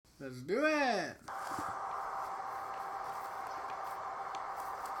Let's do it.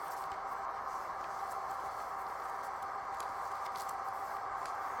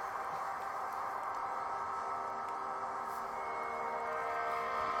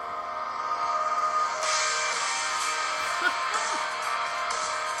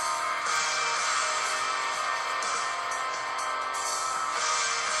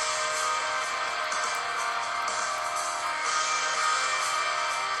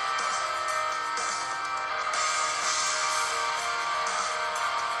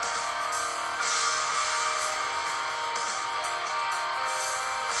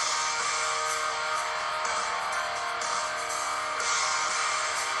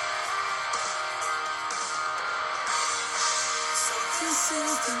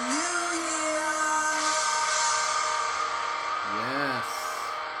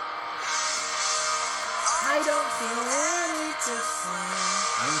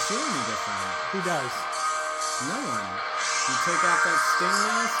 Who does? No one. You take out that sting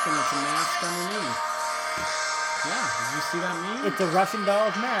mask and it's a mask underneath. Yeah, did you see that meme? It's a Russian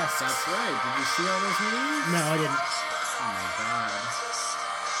doll's mask. That's right. Did you see all those memes? No, I didn't. Oh my god.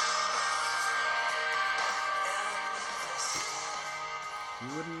 You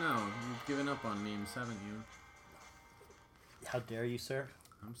wouldn't know. You've given up on memes, haven't you? How dare you, sir?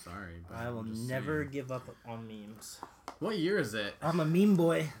 I'm sorry, but I will never give up on memes. What year is it? I'm a meme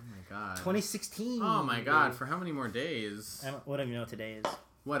boy. Oh my god. 2016. Oh my god, for how many more days? What do you know today is?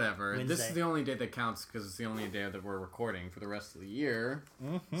 Whatever. Wednesday. This is the only day that counts because it's the only day that we're recording for the rest of the year.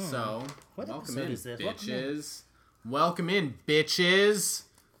 Mm-hmm. So, what welcome in, is this? bitches. Welcome in, bitches.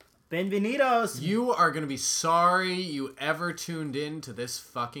 Bienvenidos. You are going to be sorry you ever tuned in to this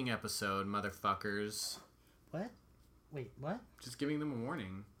fucking episode, motherfuckers. What? Wait, what? Just giving them a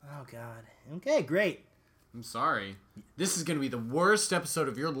warning. Oh, God. Okay, great. I'm sorry. This is going to be the worst episode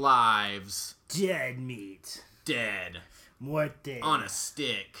of your lives. Dead meat. Dead. Muerte. On a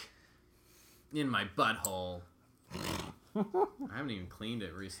stick. In my butthole. I haven't even cleaned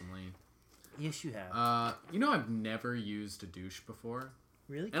it recently. Yes, you have. You know I've never used a douche before?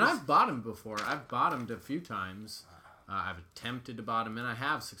 Really? And I've bottomed before. I've bottomed a few times. I've attempted to bottom, and I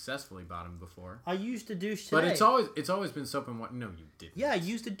have successfully bottomed before. I used a douche today. But it's always been soap and water. No, you didn't. Yeah, I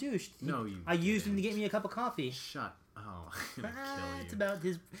used a douche. No, you I used him to didn't. get me a cup of coffee. Shut. Oh, I'm gonna kill you. It's about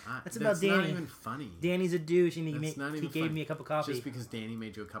his. That's That's about Danny. not even funny. Danny's a douche, and That's not he even gave funny. me a cup of coffee. Just because Danny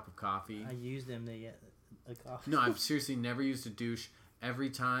made you a cup of coffee. I used him to get a coffee. No, I've seriously never used a douche. Every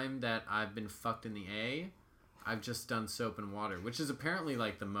time that I've been fucked in the A, I've just done soap and water, which is apparently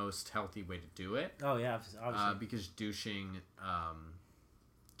like the most healthy way to do it. Oh yeah, obviously. Because douching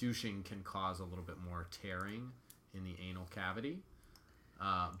can cause a little bit more tearing in the anal cavity.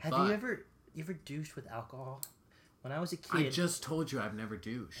 Have you ever douched with alcohol? When I was a kid, I just told you I've never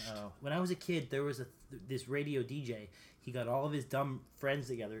douched. When I was a kid, there was this radio DJ. He got all of his dumb friends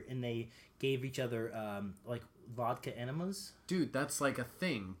together, and they gave each other like vodka enemas. Dude, that's like a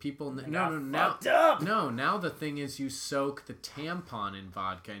thing. People Now the thing is you soak the tampon in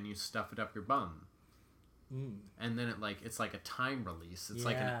vodka and you stuff it up your bum. And then it's like a time release. It's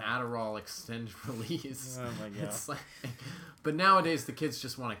like an Adderall extended release. Oh my god! It's like, but nowadays the kids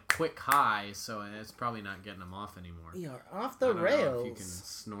just want a quick high, so it's probably not getting them off anymore. We are off the I don't rails. know if you can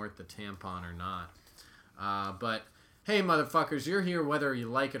snort the tampon or not. But hey, motherfuckers, you're here whether you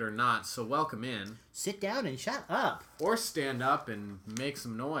like it or not. So welcome in. Sit down and shut up. Or stand up and make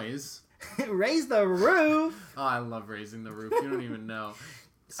some noise. Raise the roof. Oh, I love raising the roof. You don't even know.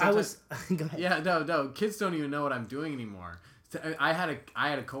 Go ahead. Yeah, no. Kids don't even know what I'm doing anymore. I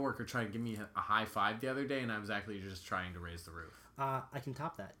had a coworker try to give me a high five the other day, and I was actually just trying to raise the roof. I can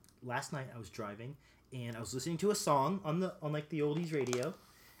top that. Last night I was driving, and I was listening to a song on the oldies radio.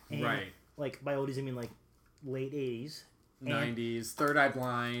 And, right. Like by oldies I mean like late 80s. 90s, Third Eye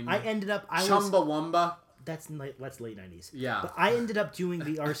Blind. I ended up Chumbawamba. That's late 90s. Yeah. But I ended up doing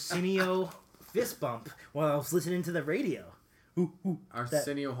the Arsenio fist bump while I was listening to the radio.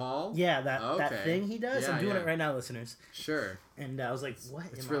 Arsenio Hall? Yeah, that thing he does. Yeah, I'm doing it right now, listeners. Sure. And I was like, what?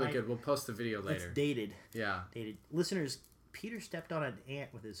 It's really good. We'll post the video later. It's dated. Yeah. Dated. Listeners, Peter stepped on an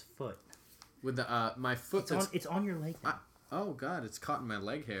ant with his foot. With the my foot. It's on your leg now. Oh, God. It's caught in my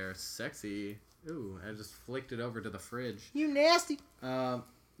leg hair. Sexy. Ooh, I just flicked it over to the fridge. You nasty.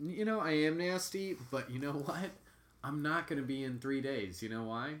 You know, I am nasty, but you know what? I'm not going to be in 3 days. You know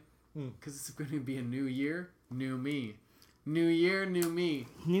why? Because it's going to be a new year, new me. New year, new me.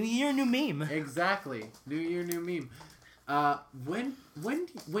 New year, new meme. Exactly. New year, new meme.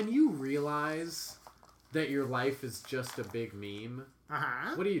 When you realize that your life is just a big meme,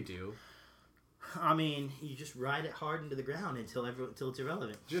 what do you do? I mean, you just ride it hard into the ground until it's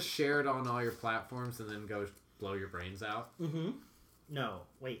irrelevant. Just share it on all your platforms and then go blow your brains out. Mm-hmm. No.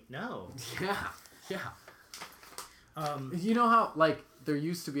 Wait, no. Yeah. You know how, like, there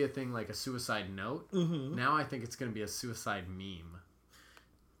used to be a thing like a suicide note? Mm-hmm. Now I think it's going to be a suicide meme.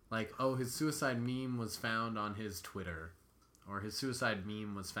 Like, oh, his suicide meme was found on his Twitter. Or his suicide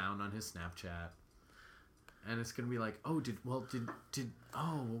meme was found on his Snapchat. And it's going to be like, oh,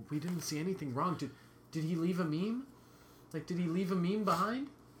 we didn't see anything wrong. Did he leave a meme? Like, did he leave a meme behind?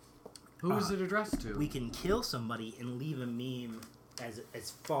 Who was it addressed to? We can kill somebody and leave a meme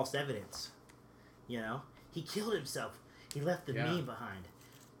as false evidence. You know? He killed himself. He left the meme behind.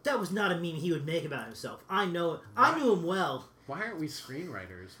 That was not a meme he would make about himself. I know it. I knew him well. Why aren't we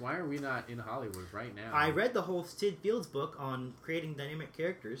screenwriters? Why are we not in Hollywood right now? I read the whole Sid Fields book on creating dynamic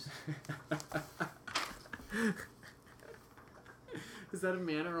characters. Is that a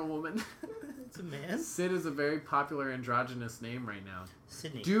man or a woman? It's a man. Sid is a very popular androgynous name right now.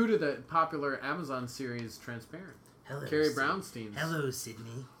 Sydney. Due to the popular Amazon series Transparent. Hello, Carrie Sid. Brownstein's Hello,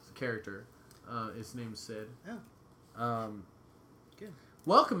 Sydney. character. His name's Sid. Oh. Good.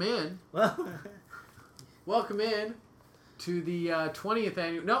 Welcome in. Well. Welcome in to the 20th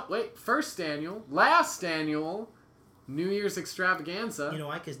annual... No, wait. Last annual New Year's extravaganza. You know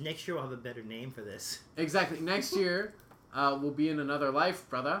why? Because next year we'll have a better name for this. Exactly. Next year, we'll be in another life,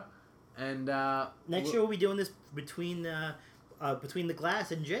 brother. And next year we'll be doing this between the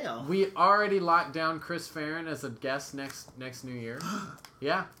glass and jail. We already locked down Chris Farron as a guest next New Year.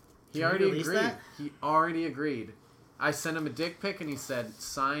 Yeah. He already agreed. That? He already agreed. I sent him a dick pic and he said,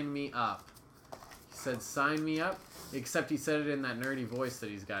 "Sign me up." He said, "Sign me up." Except he said it in that nerdy voice that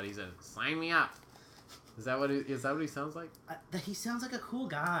he's got. He said, "Sign me up." Is that what he sounds like? He sounds like a cool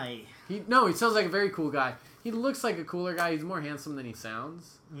guy. He sounds like a very cool guy. He looks like a cooler guy. He's more handsome than he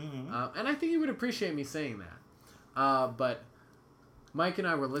sounds. Mm-hmm. And I think he would appreciate me saying that. But Mike and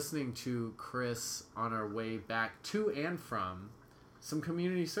I were listening to Chris on our way back to and from some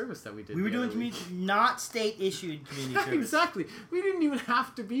community service that we did. We were doing not state-issued community service. Exactly. We didn't even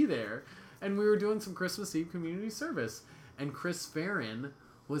have to be there. And we were doing some Christmas Eve community service. And Chris Farron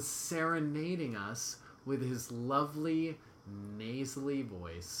was serenading us with his lovely, nasally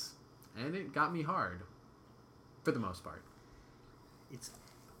voice. And it got me hard. For the most part.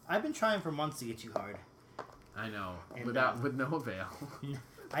 I've been trying for months to get you hard. I know. And, with no avail.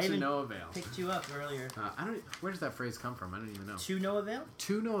 I even no avail. Picked you up earlier. Where does that phrase come from? I don't even know. To no avail?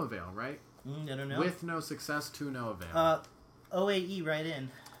 To no avail, right? I don't know. With no success, to no avail. OAE right in.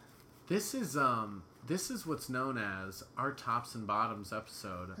 This is what's known as our tops and bottoms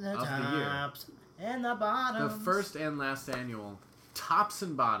episode of the year. Tops and the bottoms. The first and last annual Tops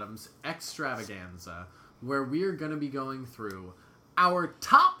and Bottoms extravaganza, where we're going to be going through our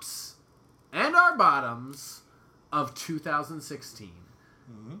tops and our bottoms of 2016.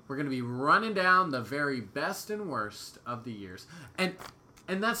 Mm-hmm. We're going to be running down the very best and worst of the years. And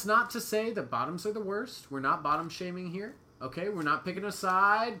that's not to say that bottoms are the worst. We're not bottom shaming here. Okay? We're not picking a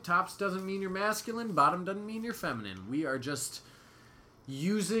side. Tops doesn't mean you're masculine. Bottom doesn't mean you're feminine. We are just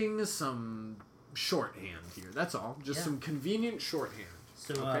using some shorthand here. That's all. Just some convenient shorthand.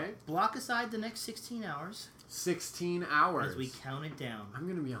 So block aside the next 16 hours. 16 hours. As we count it down. I'm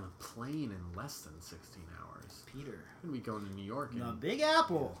going to be on a plane in less than 16 hours. Peter. I'm going to be going to New York in the Big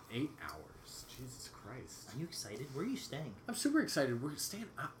Apple. 8 hours. Jesus Christ. Are you excited? Where are you staying? I'm super excited. We're staying...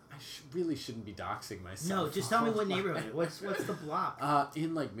 I really shouldn't be doxing myself. No, just tell me what neighborhood. What's the block?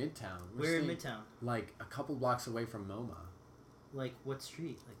 In like Midtown. Where in Midtown? Like a couple blocks away from MoMA. Like what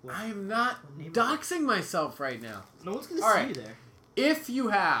street? Like what? I am not doxing myself right now. No one's going to see you there. If you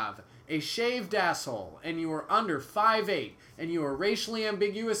have a shaved asshole and you are under 5'8" and you are racially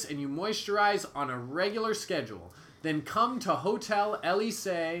ambiguous and you moisturize on a regular schedule, then come to Hotel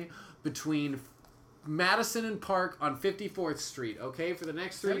Elysee between Madison and Park on 54th Street, okay? For the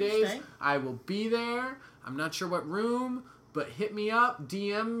next 3 days, I will be there. I'm not sure what room, but hit me up,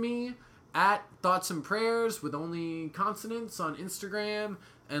 DM me at Thoughts and Prayers with only consonants on Instagram,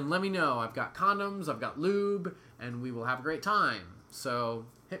 and let me know. I've got condoms, I've got lube, and we will have a great time. So,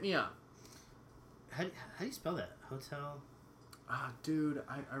 hit me up. How do you spell that? Hotel? Dude,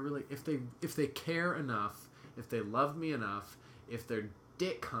 I really... If they care enough, if they love me enough, if they're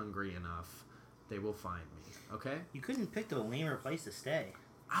dick hungry enough, they will find me, okay? You couldn't pick a lamer place to stay.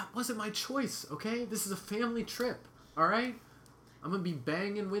 It wasn't my choice, okay? This is a family trip, alright? I'm gonna be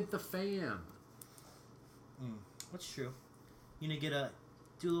banging with the fam. That's true. You know, do a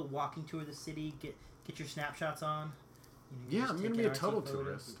little walking tour of the city, get your snapshots on. Yeah, I'm going to be a total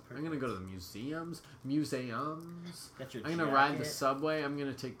tourist. I'm going to go to the museums. I'm going to ride the subway. I'm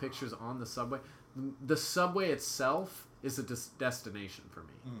going to take pictures on the subway. the subway itself is a destination for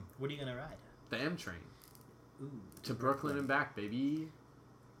me. What are you gonna ride? The M train. Ooh, to Brooklyn and back, baby.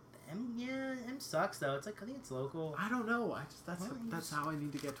 M sucks though. It's like I think it's local. I don't know. That's how I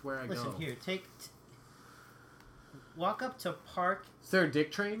need to get to where I go. Listen here, walk up to Park. Is there a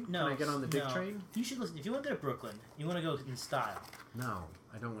Dick train? No. Can I get on the Dick train? You should listen. If you want to go to Brooklyn, you want to go in style. No,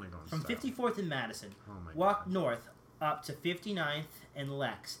 I don't want to go in From style. 54th and Madison. Oh my walk God. north up to 59th and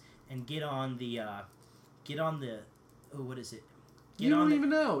Lex and get on the what is it? You don't even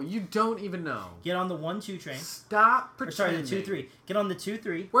know. You don't even know. Get on the 1-2 train. Stop pretending. Sorry, the 2-3. Get on the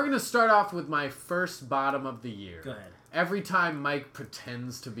 2-3. We're going to start off with my first bottom of the year. Go ahead. Every time Mike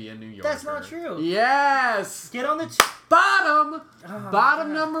pretends to be a New Yorker. That's not true. Yes! Get on the Bottom! Oh, Bottom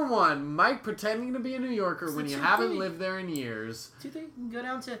God. number 1. Mike pretending to be a New Yorker It's when the you 2-3. haven't lived there in years. 2-3. You can go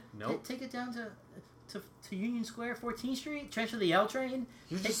down to... Nope. Take it down to Union Square, 14th Street. Transfer the L train.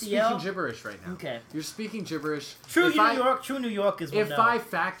 You're take just the speaking L. gibberish right now. Okay. You're speaking gibberish. True New York is one. If I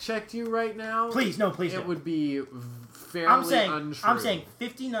fact-checked you right now... Please, no, please It would be fairly untrue. I'm saying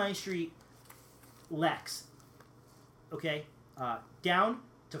 59th Street, Lex. Okay? Down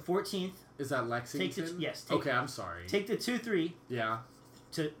to 14th. Is that Lexington? Yes. Okay, I'm sorry. Take the 2-3 Yeah.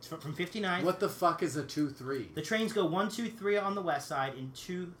 from 59th. What the fuck is a 2-3? The trains go 1, 2, 3 on the west side and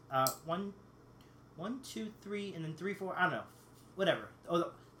 1, 2, 3, and then 3, 4. I don't know. Whatever.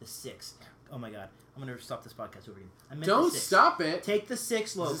 Oh, the 6. Oh my God. I'm gonna stop this podcast over again. I meant Don't the 6. stop it. Take the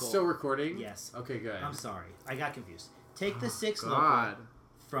 6 local. Is it still recording? Yes. Okay, good. I'm sorry. I got confused. Take the 6 God.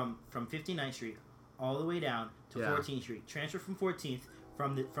 local from 59th Street all the way down to 14th Street. Transfer from 14th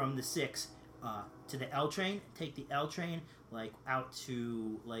from the 6 to the L train. Take the L train out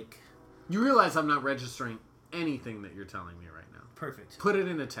to You realize I'm not registering anything that you're telling me right now. Perfect. Put it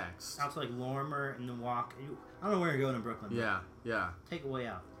in a text. Out to Lorimer and then walk. I don't know where you're going in Brooklyn. Yeah. Take a way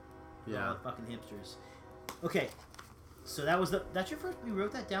out. Yeah. All the fucking hipsters. Okay. So that's your first. You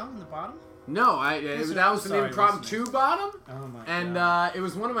wrote that down on the bottom? No, that was an impromptu bottom. Oh my and God. It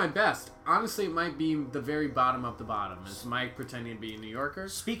was one of my best. Honestly, it might be the very bottom of the bottom. Is Mike pretending to be a New Yorker?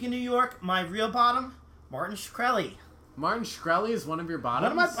 Speaking of New York, my real bottom, Martin Shkreli. Martin Shkreli is one of your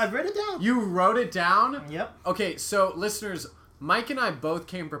bottoms? I've written it down. You wrote it down? Yep. Okay, so listeners, Mike and I both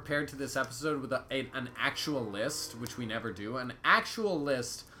came prepared to this episode with an actual list, which we never do, an actual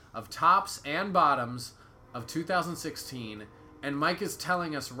list of tops and bottoms of 2016, and Mike is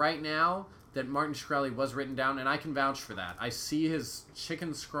telling us right now that Martin Shkreli was written down, and I can vouch for that. I see his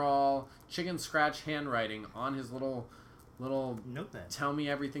chicken scratch handwriting on his little notepad. Tell Me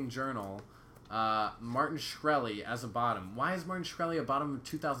Everything journal. Martin Shkreli as a bottom. Why is Martin Shkreli a bottom of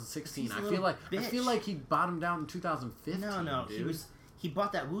 2016? I feel like he bottomed out in 2015. No, dude. he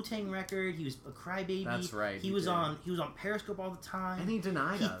bought that Wu-Tang record. He was a crybaby. That's right. He was on Periscope all the time. And he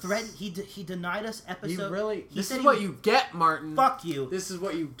denied us. He denied us episode. This is what you get, Martin. Fuck you. This is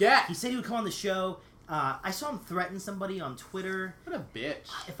what you get. He said he would come on the show. I saw him threaten somebody on Twitter. What a bitch.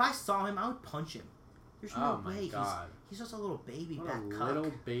 If I saw him, I would punch him. There's no way. God. He's just a little baby what back a cuck.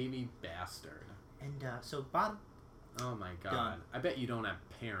 little baby bastard. And so bottom. Oh my God. Done. I bet you don't have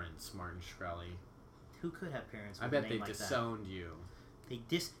parents, Martin Shkreli. Who could have parents? I With bet a name they like disowned you.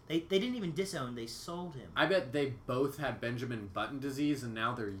 They didn't even disown. They sold him. I bet they both had Benjamin Button disease, and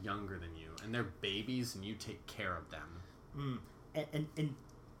now they're younger than you, and they're babies, and you take care of them. And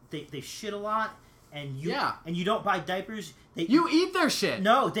they shit a lot, and you Yeah. and you don't buy diapers. You eat their shit.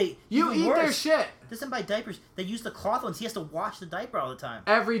 No, You even eat their worse, shit Doesn't buy diapers. They use the cloth ones. He has to wash the diaper all the time,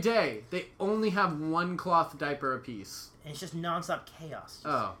 every day. They only have one cloth diaper apiece. and it's just nonstop chaos.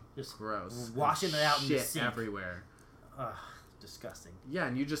 Just gross. washing it out in the shit sink. everywhere. Ugh, disgusting. Yeah,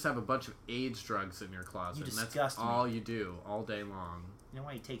 and you just have a bunch of AIDS drugs in your closet, You and that's disgust me. all you do all day long. You know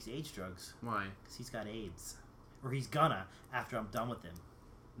why he takes AIDS drugs? Why? Because he's got AIDS, or he's gonna after I'm done with him.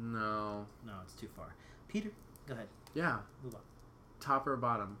 No. No, it's too far. Peter, go ahead. Yeah. Move on. Top or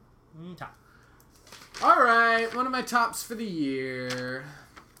bottom? Top. All right, one of my tops for the year.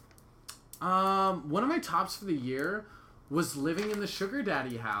 One of my tops for the year was living in the Sugar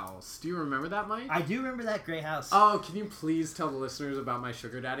Daddy house. Do you remember that, Mike? I do remember that great house. Oh, can you please tell the listeners about my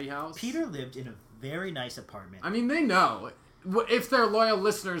Sugar Daddy house? Peter lived in a very nice apartment. I mean, they know. If they're loyal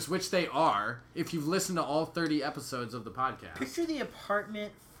listeners, which they are, if you've listened to all 30 episodes of the podcast. Picture the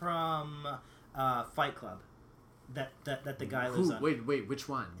apartment from Fight Club that the guy lives on. Wait, which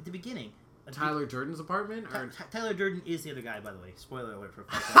one? At the beginning. Tyler Durden's apartment? Tyler Durden is the other guy, by the way. Spoiler alert for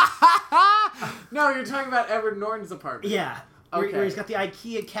Fight Club. No, you're talking about Edward Norton's apartment. Yeah. Okay. Where he's got the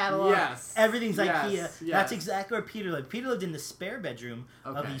IKEA catalog. Yes. Everything's Yes. IKEA. Yes. That's exactly where Peter lived. Peter lived in the spare bedroom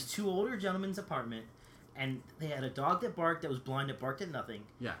of Okay. these two older gentlemen's apartment. And they had a dog that barked that was blind that barked at nothing.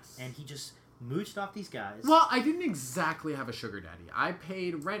 Yes. And he just mooched off these guys. Well, I didn't exactly have a sugar daddy. I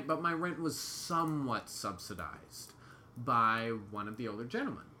paid rent, but my rent was somewhat subsidized by one of the older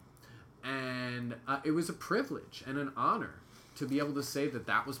gentlemen. And it was a privilege and an honor to be able to say that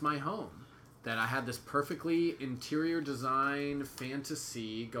that was my home. That I had this perfectly interior design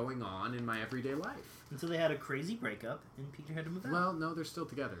fantasy going on in my everyday life. Until they had a crazy breakup and Peter had to move out. Well, no, they're still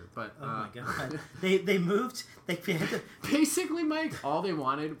together. But oh my god, they moved. They had to... Basically, Mike, all they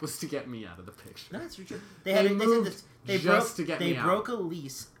wanted was to get me out of the picture. No, that's true. They broke a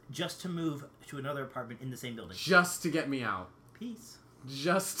lease just to move to another apartment in the same building. Just to get me out. Peace.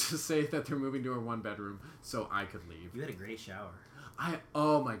 Just to say that they're moving to a 1-bedroom so I could leave. You had a great shower.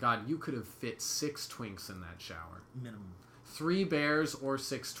 Oh my god, you could have fit 6 twinks in that shower. Minimum. 3 bears or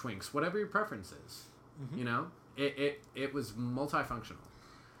 6 twinks, whatever your preference is. Mm-hmm. You know, it was multifunctional.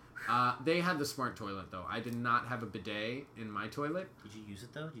 They had the smart toilet though. I did not have a bidet in my toilet. Did you use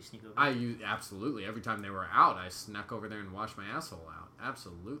it though? Did you sneak over? I used absolutely every time they were out. I snuck over there and washed my asshole out.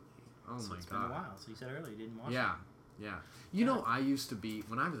 Absolutely. Oh so my it's god. Been a while. So you said earlier you didn't wash. Yeah. it. Yeah. You know, I used to be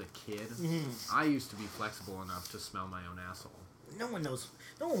when I was a kid. I used to be flexible enough to smell my own asshole. No one knows.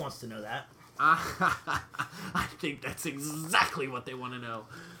 No one wants to know that. I think that's exactly what they want to know.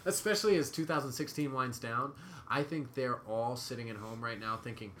 Especially as 2016 winds down. I think they're all sitting at home right now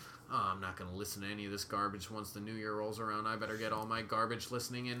thinking, oh, I'm not going to listen to any of this garbage once the new year rolls around. I better get all my garbage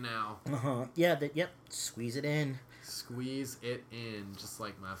listening in now. Uh-huh. Yeah, yep. Squeeze it in. Squeeze it in, just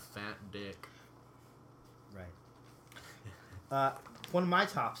like my fat dick. Right. One of my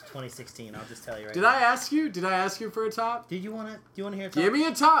tops, 2016. I'll just tell you right now. Did I ask you for a top? Do you want to hear a top? Give me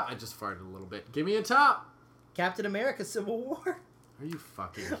a top. I just farted a little bit. Give me a top. Captain America: Civil War. Are you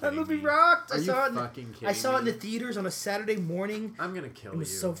fucking kidding me? That movie rocked. I saw it in the theaters on a Saturday morning. I'm gonna kill you. It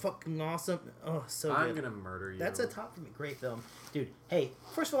was so fucking awesome. Oh, so good. I'm gonna murder you. That's a top for me. Great film. Dude, hey,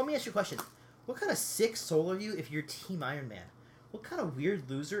 first of all, let me ask you a question. What kind of sick soul are you if you're Team Iron Man? What kind of weird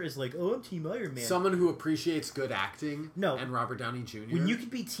loser is like, oh, I'm Team Iron Man? Someone who appreciates good acting. No. And Robert Downey Jr. When you could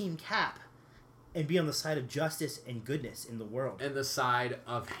be Team Cap and be on the side of justice and goodness in the world. And the side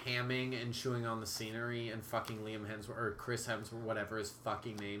of hamming and chewing on the scenery and fucking Liam Hemsworth, or Chris Hemsworth, whatever his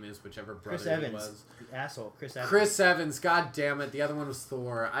fucking name is, whichever brother Chris Evans, he was. The asshole, Chris Evans. Chris Evans, god damn it. The other one was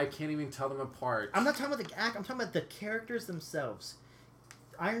Thor. I can't even tell them apart. I'm not talking about the act, I'm talking about the characters themselves.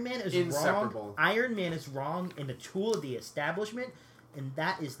 Iron Man is inseparable. Wrong. Iron Man is wrong and a tool of the establishment. And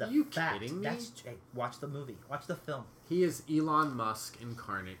that is the fact. Are you fact. kidding me? Hey, watch the movie. Watch the film. He is Elon Musk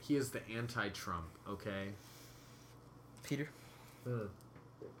incarnate. He is the anti-Trump, okay? Peter?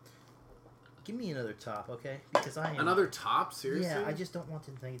 Give me another top, okay? Because I am... Another top? Seriously? Yeah, I just don't want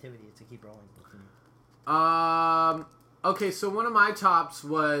the negativity to keep rolling. Okay, so one of my tops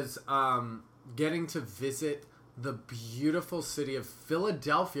was getting to visit the beautiful city of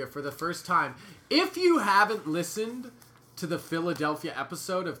Philadelphia for the first time. If you haven't listened to the Philadelphia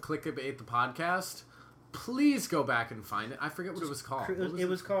episode of Clickbait the podcast, please go back and find it. I forget what it was called. It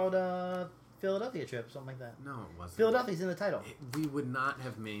was called Philadelphia Trip, something like that. No, it wasn't. Philadelphia's in the title. We would not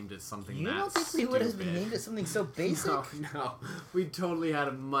have named it something you that don't think we would have named it something so basic? No. We totally had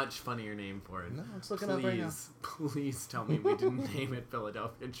a much funnier name for it. No, it's looking up right now. Please tell me we didn't name it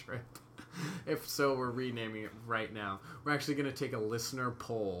Philadelphia Trip. If so, we're renaming it right now. We're actually going to take a listener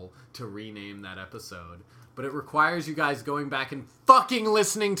poll to rename that episode. But it requires you guys going back and fucking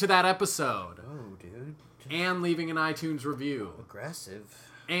listening to that episode. Oh, dude. And leaving an iTunes review. Aggressive.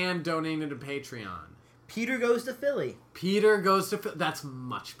 And donating to Patreon. Peter Goes to Philly. That's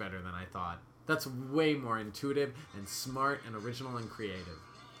much better than I thought. That's way more intuitive and smart and original and creative.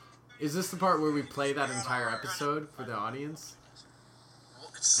 Is this the part where we play that entire episode for the audience?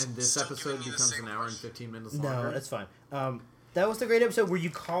 And this episode becomes an hour and 15 minutes longer? No, that's fine. That was the great episode where you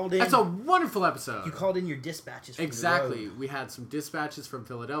called in. That's a wonderful episode. You called in your dispatches from exactly. the road. We had some dispatches from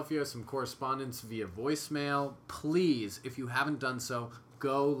Philadelphia, some correspondence via voicemail. Please, if you haven't done so,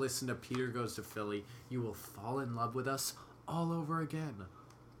 go listen to Peter Goes to Philly. You will fall in love with us all over again.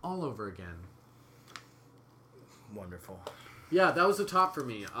 All over again. Wonderful. Yeah, that was a top for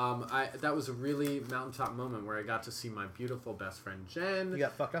me. That was a really mountaintop moment where I got to see my beautiful best friend Jen. You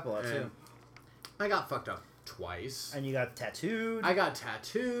got fucked up a lot too. I got fucked up twice. And you got tattooed. I got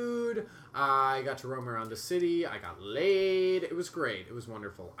tattooed. I got to roam around the city. I got laid. It was great. It was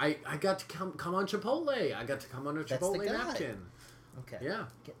wonderful. I got to come on Chipotle. I got to come on a Chipotle napkin. Okay. Yeah.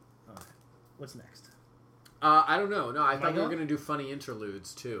 Okay. What's next? I don't know. No, I thought we were going to do funny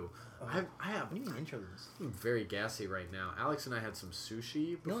interludes too. Oh. I have. What do you mean interludes? I'm very gassy right now. Alex and I had some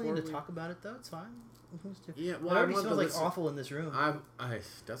sushi before. You don't need to talk about it though. It's fine. Yeah, well, it already smells like awful in this room.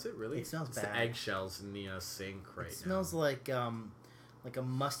 Does it really? It smells bad. The eggshells in the sink right now. It smells like like a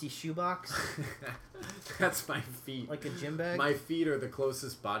musty shoebox. That's my feet. Like a gym bag. My feet are the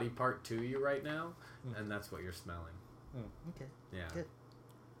closest body part to you right now, and that's what you're smelling. Okay. Yeah. Good.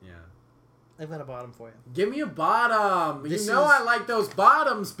 Yeah. I've got a bottom for you. Give me a bottom. I like those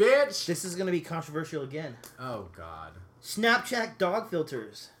bottoms, bitch. This is gonna be controversial again. Oh God. Snapchat dog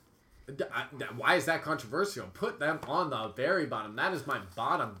filters. Why is that controversial? Put them on the very bottom. That is my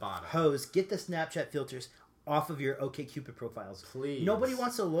bottom. Hoes, get the Snapchat filters off of your OkCupid profiles. Please. Nobody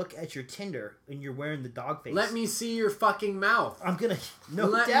wants to look at your Tinder and you're wearing the dog face. Let me see your fucking mouth. I'm gonna...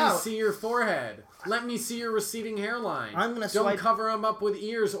 Let me see your forehead. Let me see your receding hairline. I'm gonna Don't cover them up with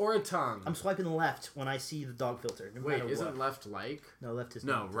ears or a tongue. I'm swiping the left when I see the dog filter. No Wait, isn't left like? No, left is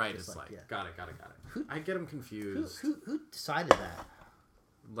no, not. right is like. Yeah. Got it. I get them confused. Who decided that?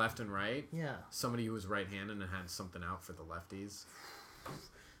 Left and right? Yeah. Somebody who was right-handed and had something out for the lefties.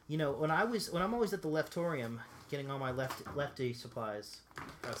 You know, when I'm always at the Leftorium getting all my lefty supplies.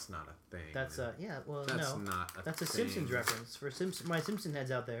 That's not a thing. That's yeah. Well, that's no. Not a That's a thing. Simpsons reference. For my Simpson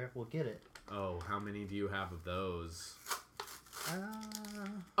heads out there, will get it. Oh, how many do you have of those?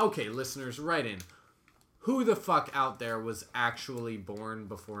 Okay, listeners, write in. Who the fuck out there was actually born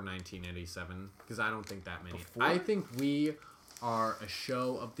before 1987? Because I don't think that many. Before? I think we are a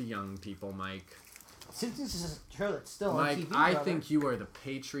show of the young people, Mike. Simpsons is a show that's still Mike, on TV. I think you are the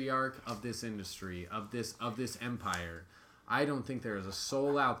patriarch of this industry, of this empire. I don't think there is a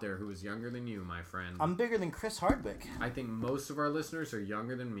soul out there who is younger than you, my friend. I'm bigger than Chris Hardwick. I think most of our listeners are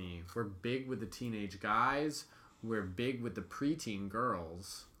younger than me. We're big with the teenage guys. We're big with the preteen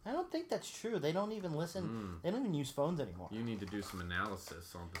girls. I don't think that's true. They don't even listen. They don't even use phones anymore. You need to do some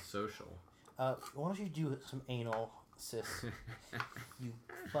analysis on the social. Why don't you do some anal, sis? You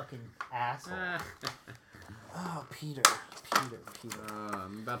fucking asshole. Oh, Peter.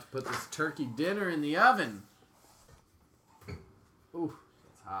 I'm about to put this turkey dinner in the oven. Ooh,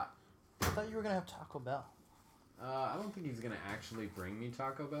 it's hot. I thought you were going to have Taco Bell. I don't think he's going to actually bring me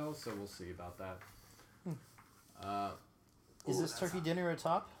Taco Bell, so we'll see about that. Is this turkey dinner a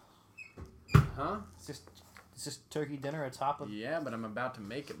top? Huh? Is this turkey dinner a top of... Yeah, but I'm about to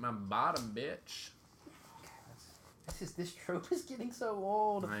make it my bottom, bitch. This trope is getting so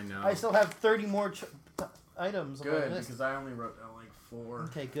old. I know. I still have 30 more items. Good, on my list. because I only wrote down like 4.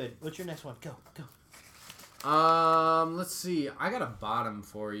 Okay, good. What's your next one? Go. Let's see. I got a bottom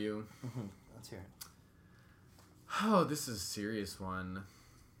for you. Let's hear it. Oh, this is a serious one.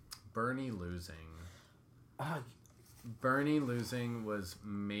 Bernie losing. Bernie losing was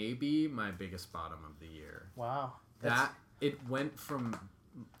maybe my biggest bottom of the year. Wow. It went from...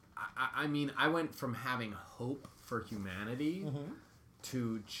 I went from having hope for humanity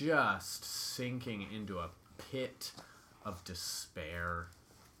to just sinking into a pit of despair.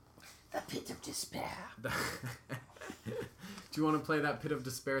 A pit of despair. Do you want to play that Pit of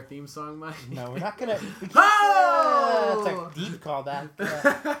Despair theme song, Mike? No, we're not gonna. Oh! That's a deep callback.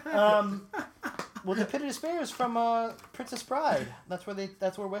 Well, the Pit of Despair is from Princess Bride. That's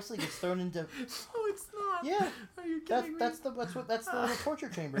where Wesley gets thrown into. Oh, it's not. Yeah. Are you kidding me? That's the little torture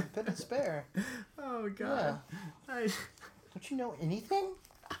chamber. The Pit of Despair. Oh God. Yeah. Don't you know anything?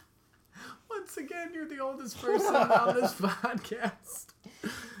 Once again, you're the oldest person on this podcast.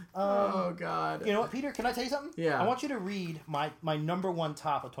 Oh God. You know what, Peter? Can I tell you something? Yeah. I want you to read my number one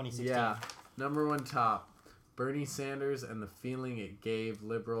top of 2016. Yeah. Number one top. Bernie Sanders and the feeling it gave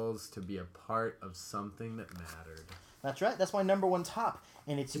liberals to be a part of something that mattered. That's right. That's my number one top,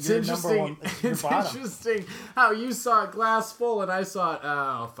 and it's your interesting. number one. It's your bottom. Interesting how you saw it glass full and I saw it.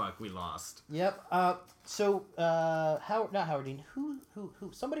 Oh fuck, we lost. Yep. So not Howard Dean. Who?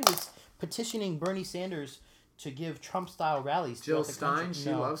 Somebody was petitioning Bernie Sanders to give Trump-style rallies. Jill Stein.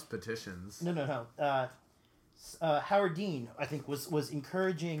 She loves petitions. No. Howard Dean, I think, was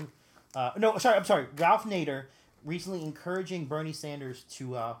encouraging. I'm sorry. Ralph Nader recently encouraging Bernie Sanders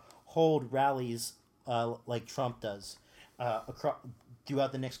to hold rallies like Trump does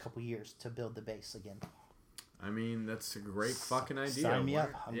throughout the next couple years to build the base again. I mean, that's a great fucking idea. Sign me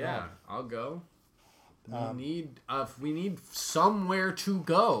up. I'm going. I'll go. We need somewhere to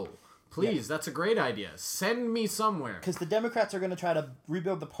go. Please, that's a great idea. Send me somewhere. Because the Democrats are going to try to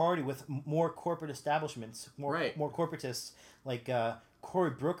rebuild the party with more corporate establishments, more corporatists like Cory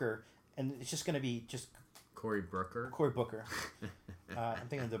Booker, and it's just going to be just Cory Booker. I'm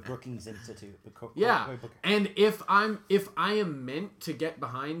thinking of the Brookings Institute. Cory Booker. And if I am meant to get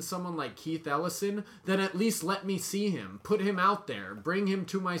behind someone like Keith Ellison, then at least let me see him. Put him out there. Bring him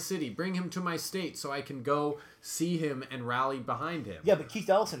to my city. Bring him to my state so I can go see him and rally behind him. Yeah, but Keith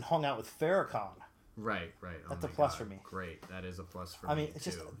Ellison hung out with Farrakhan. Right. That's a plus for me. Great, that is a plus for me. I mean, it's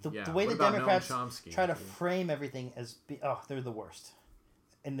too. just the way the Democrats try to frame everything as they're the worst.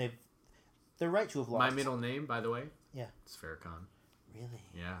 and they're right to have lost. My middle name, by the way. Yeah. It's Farrakhan. Really?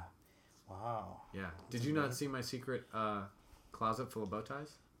 Yeah. Wow. Yeah. Did you not see my secret closet full of bow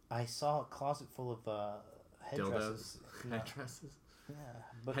ties? I saw a closet full of headdresses. Dildos. Headdresses. Yeah.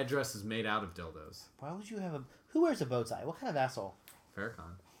 But Headdresses made out of dildos. why would you have a? Who wears a bow tie? What kind of asshole?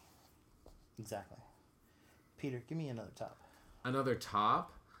 Farrakhan. Exactly. Peter, give me another top. Another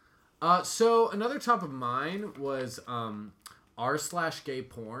top. So another top of mine was r/gay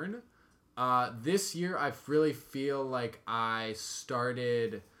porn. This year I really feel like I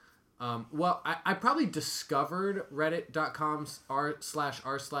started. I probably discovered reddit.com's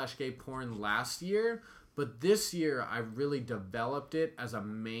r/gay porn last year, but this year I really developed it as a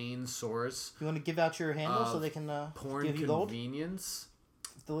main source. You want to give out your handle so they can porn give you gold? Convenience.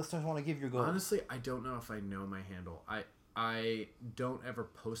 If the listeners want to give your gold. Honestly, I don't know if I know my handle. I don't ever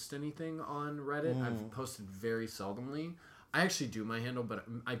post anything on Reddit. I've posted very seldomly. I actually do my handle, but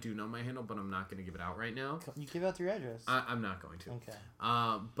I do know my handle, but I'm not going to give it out right now. You give out your address. I'm not going to. Okay.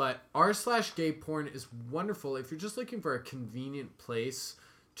 But r/gay porn is wonderful if you're just looking for a convenient place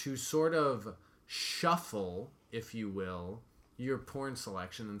to sort of shuffle, if you will, your porn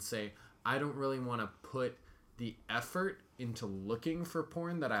selection and say, I don't really want to put the effort into looking for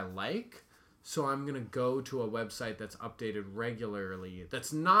porn that I like, so I'm going to go to a website that's updated regularly,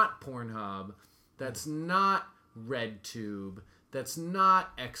 that's not Pornhub, that's not RedTube, that's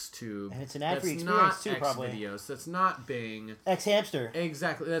not XTube, and it's an ad-free experience too, probably. Xvideos, that's not Bing. Xhamster.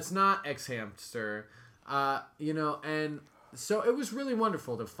 Exactly, that's not Xhamster. And so it was really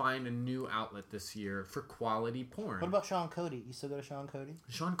wonderful to find a new outlet this year for quality porn. What about Sean Cody? You still go to Sean Cody?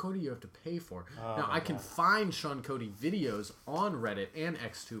 Sean Cody you have to pay for. Now, I can find Sean Cody videos on Reddit and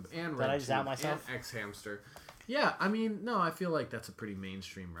XTube and Did I just out RedTube myself? and Xhamster. Yeah, I mean, no, I feel like that's a pretty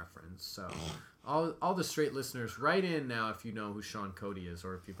mainstream reference. So all the straight listeners, write in now if you know who Sean Cody is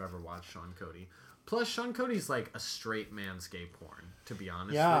or if you've ever watched Sean Cody. Plus, Sean Cody's like a straight man's gay porn, to be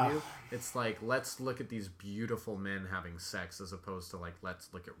honest with you. It's like, let's look at these beautiful men having sex as opposed to like,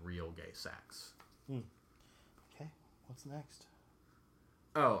 let's look at real gay sex. Okay, what's next?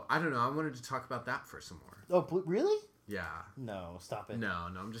 Oh, I don't know. I wanted to talk about that for some more. Oh, really? Yeah. No, stop it. No,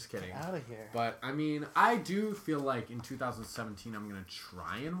 I'm just kidding. Get out of here. But, I mean, I do feel like in 2017 I'm going to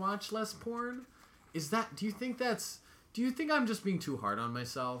try and watch less porn. Do you think I'm just being too hard on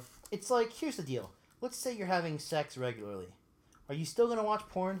myself? It's like, here's the deal. Let's say you're having sex regularly. Are you still going to watch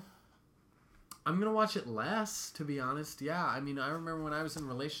porn? I'm going to watch it less, to be honest. Yeah, I mean, I remember when I was in a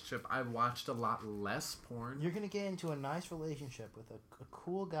relationship, I watched a lot less porn. You're going to get into a nice relationship with a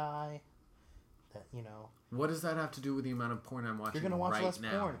cool guy that, you know... What does that have to do with the amount of porn I'm watching right now? You're going to watch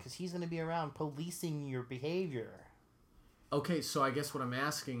less porn because he's going to be around policing your behavior. Okay, so I guess what I'm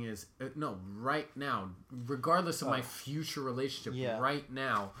asking is... no, right now, regardless of my future relationship, right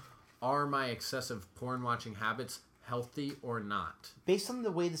now, are my excessive porn-watching habits healthy or not? Based on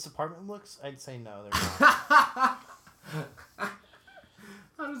the way this apartment looks, I'd say no, they're not.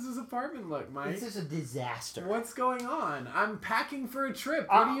 How does this apartment look, Mike? This is a disaster. What's going on? I'm packing for a trip.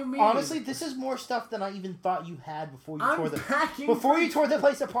 What do you mean? Honestly, this is more stuff than I even thought you had before you you tore the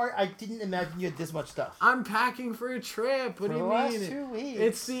place apart. I didn't imagine you had this much stuff. I'm packing for a trip. What do you mean? Last 2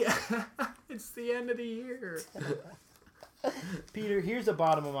 weeks. It's the end of the year. Peter, here's the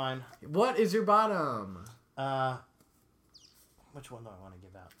bottom of mine. What is your bottom? Which one do I want to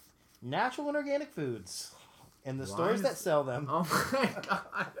give out? Natural and organic foods. And the stores that sell them. Oh my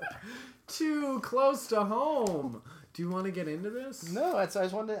god. Too close to home. Do you want to get into this? No, I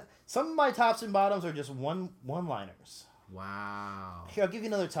just wanted to... Some of my tops and bottoms are just one-liners. Wow. Here, I'll give you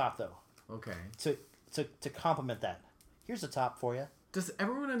another top, though. Okay. To complement that. Here's a top for you. Does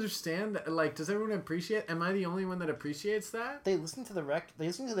everyone understand that? Like, does everyone appreciate? Am I the only one that appreciates that? They listen to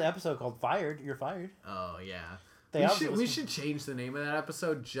the episode called "Fired." You're fired. Oh yeah. We should change the name of that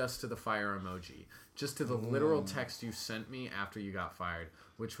episode just to the fire emoji, just to the literal text you sent me after you got fired,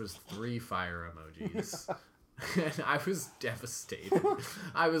 which was 3 fire emojis. And I was devastated.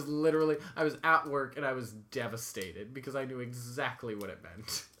 I was at work and I was devastated because I knew exactly what it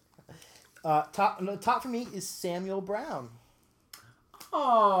meant. Top for me is Samuel Brown.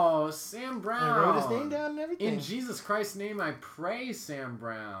 Oh, Sam Brown. I wrote his name down and everything. In Jesus Christ's name, I pray, Sam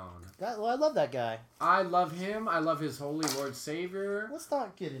Brown. I love that guy. I love him. I love his Holy Lord Savior. Let's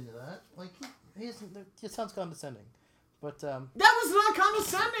not get into that. Like, it sounds condescending. But, That was not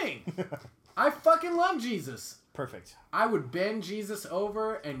condescending! I fucking love Jesus. Perfect. I would bend Jesus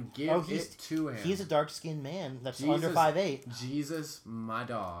over and give it to him. He's a dark-skinned man that's under 5'8". Jesus, my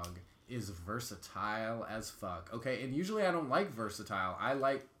dog, is versatile as fuck. Okay, and usually I don't like versatile. I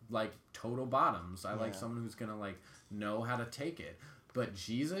like total bottoms. I like someone who's gonna like know how to take it. But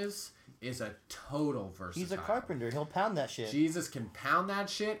Jesus is a total versatile. He's a carpenter. He'll pound that shit. Jesus can pound that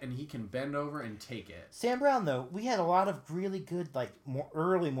shit, and he can bend over and take it. Sam Brown, though, we had a lot of really good, like, more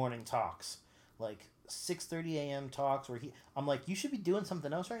early morning talks. Like, 6:30 a.m. talks where I'm like, you should be doing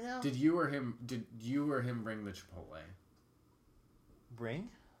something else right now. Did you or him bring the Chipotle? Bring?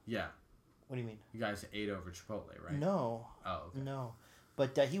 Yeah. What do you mean? You guys ate over Chipotle, right? No. Oh, okay. No.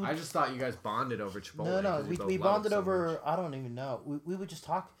 But he would... I just thought you guys bonded over Chipotle. No. We bonded over... I don't even know. We would just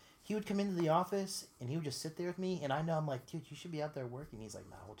talk. He would come into the office, and he would just sit there with me, and I know I'm like, dude, you should be out there working. He's like,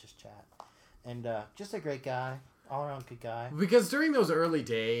 nah, we'll just chat. And just a great guy. All-around good guy. Because during those early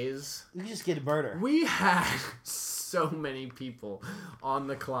days... We just get a murder. We had so many people on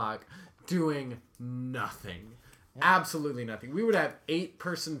the clock doing nothing. Yeah. Absolutely nothing. We would have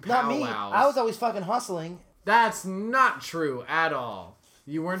 8-person powwows. Not me. I was always fucking hustling. That's not true at all.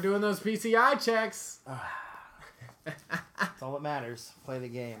 You weren't doing those PCI checks. That's all that matters. Play the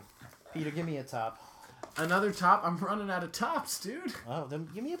game. Peter, give me a top. Another top? I'm running out of tops, dude. Oh, then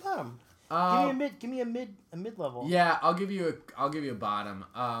give me a bottom. Give me a mid level. Yeah, I'll give you a bottom.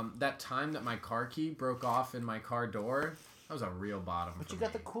 That time that my car key broke off in my car door, that was a real bottom. But you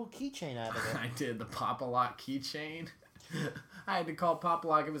got the cool keychain out of it. I did, the Pop-A-Lock keychain. I had to call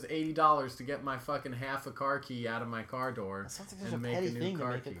Pop-A-Lock. It was $80 to get my fucking half a car key out of my car door. That sounds like such a petty thing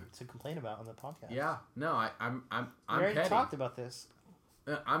to complain about on the podcast. Yeah, no, I'm we already petty. Talked about this.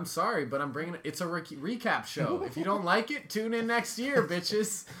 I'm sorry, but I'm bringing it. It's a recap show. If you don't like it, tune in next year,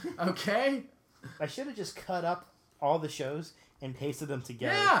 bitches. Okay? I should have just cut up all the shows and pasted them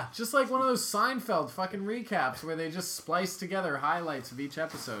together. Yeah, just like one of those Seinfeld fucking recaps where they just splice together highlights of each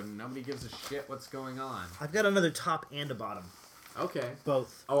episode and nobody gives a shit what's going on. I've got another top and a bottom. Okay.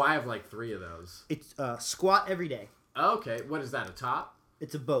 Both. Oh, I have like 3 of those. It's squat every day. Okay, what is that, a top?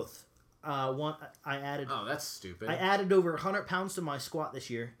 It's a both. One I added. Oh, that's stupid. I added over 100 pounds to my squat this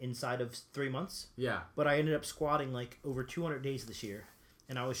year inside of 3 months. Yeah. But I ended up squatting like over 200 days this year,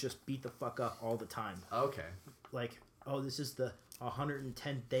 and I was just beat the fuck up all the time. Okay. Like, oh, this is the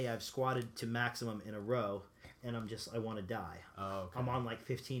 110th day I've squatted to maximum in a row, and I want to die. Oh, okay. I'm on like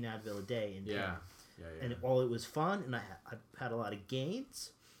 15 Advil a day. And Yeah. And while it was fun, and I had a lot of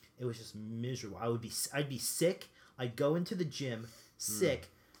gains, it was just miserable. I'd be sick. I'd go into the gym sick.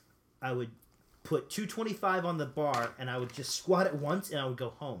 I would put 225 on the bar, and I would just squat it once, and I would go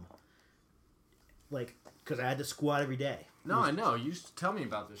home. Like, because I had to squat every day. No, I know. You used to tell me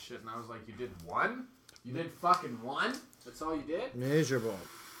about this shit, and I was like, you did 1? You did fucking 1? That's all you did? Miserable.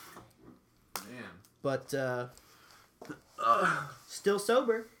 Man. But, still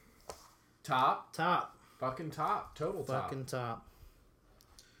sober. Top? Fucking top. Total top. Fucking top.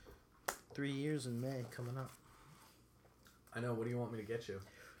 3 years in May coming up. I know. What do you want me to get you?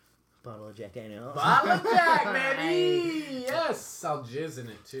 Bottle of Jack Daniels. Bottle of Jack, baby! Yes! I'll jizz in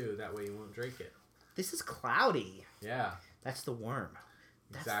it, too. That way you won't drink it. This is cloudy. Yeah. That's the worm.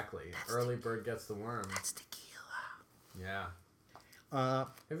 Exactly. Early bird gets the worm. That's tequila. Yeah.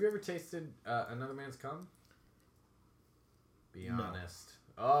 Have you ever tasted another man's cum? Be honest.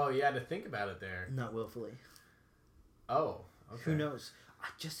 Oh, you had to think about it there. Not willfully. Oh, okay. Who knows?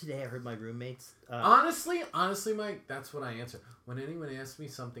 Just today I heard my roommates... Honestly, Mike, that's what I answer. When anyone asks me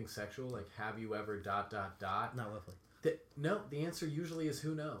something sexual, like, have you ever ... Not willfully. No, the answer usually is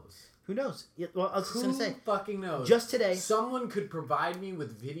who knows. Who knows? Yeah, well, I was just going to say... Who fucking knows? Just today... Someone could provide me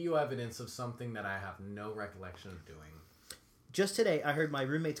with video evidence of something that I have no recollection of doing. Just today, I heard my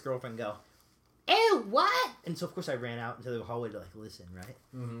roommate's girlfriend go, "Ew, what?" And so, of course, I ran out into the hallway to, like, listen, right?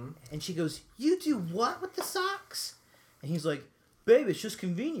 Mm-hmm. And she goes, "You do what with the socks?" And he's like, "Babe, it's just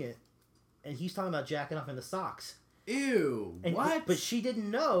convenient." And he's talking about jacking off in the socks. Ew, what? But she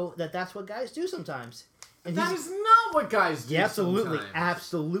didn't know that that's what guys do sometimes. And that is not what guys do absolutely, sometimes.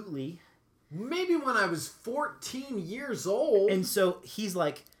 Absolutely. Maybe when I was 14 years old. And so he's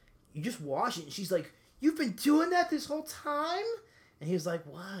like, "You just wash it." And she's like, "You've been doing that this whole time?" And he was like,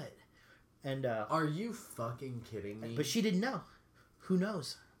 "What?" And are you fucking kidding me? But she didn't know. Who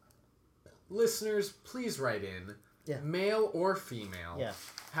knows? Listeners, please write in. Yeah. Male or female. Yeah.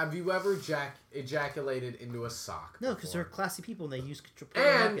 Have you ever ejaculated into a sock? No, because they're classy people and they use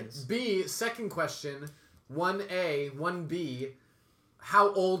and napkins. B, second question, 1A, 1B,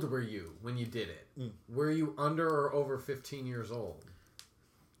 how old were you when you did it? Were you under or over 15 years old?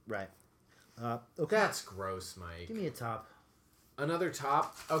 Right. Okay. That's gross, Mike. Give me a top. Another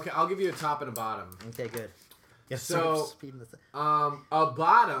top? Okay, I'll give you a top and a bottom. Okay, good. Yeah, so, a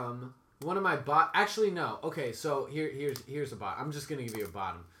bottom... One of my actually no. Okay, so here's a bottom. I'm just gonna give you a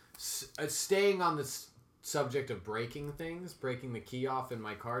bottom. Staying on this subject of breaking things, breaking the key off in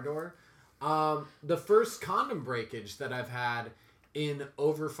my car door. The first condom breakage that I've had in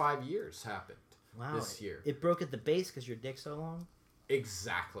over 5 years happened. Wow. This year. It broke at the base because your dick's so long?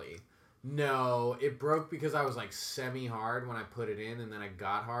 Exactly. No, it broke because I was like semi-hard when I put it in, and then I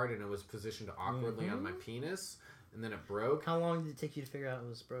got hard, and it was positioned awkwardly on my penis, and then it broke. How long did it take you to figure out it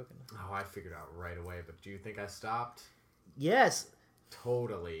was broken? Oh, I figured out right away, but do you think I stopped? Yes.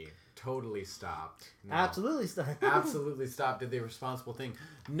 Totally stopped. No. Absolutely stopped. Absolutely stopped. Did the responsible thing.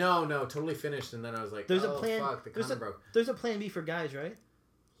 No, totally finished, and then I was like, there's oh, a plan, fuck, the condom broke. There's a plan B for guys, right?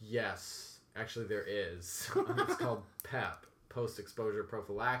 Yes. Actually, there is. It's called PEP, Post-Exposure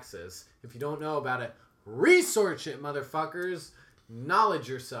Prophylaxis. If you don't know about it, research it, motherfuckers. Knowledge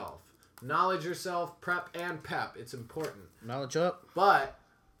yourself. Knowledge yourself, PrEP and PEP. It's important. Knowledge up. But,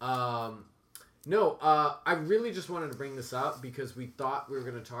 no, I really just wanted to bring this up because we thought we were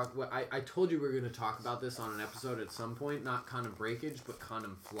going to talk... I told you we were going to talk about this on an episode at some point. Not condom breakage, but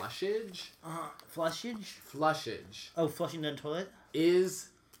condom flushage. Flushage? Flushage. Oh, flushing down the toilet? Is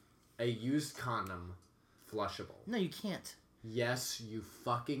a used condom flushable? No, you can't. Yes, you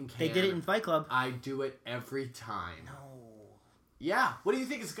fucking can. They did it in Fight Club. I do it every time. No. Yeah. What do you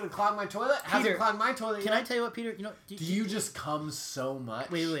think? It's going to clog my toilet? Hasn't clogged my toilet Can yet. I tell you what, Peter? You know, Do you just come so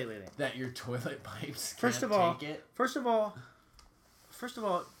much? Wait. That your toilet pipes can't First of all, take it? First of all,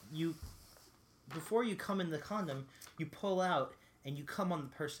 you before you come in the condom, you pull out and you come on the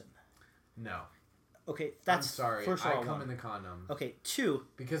person. No. Okay, that's... I'm sorry. First of all, I come in the condom. Okay, 2.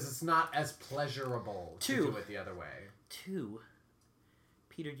 Because it's not as pleasurable to do it the other way. 2.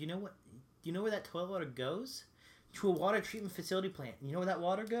 Peter, do you know where that toilet water goes? To a water treatment facility plant. You know where that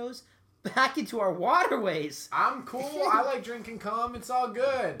water goes? Back into our waterways. I'm cool. I like drinking cum. It's all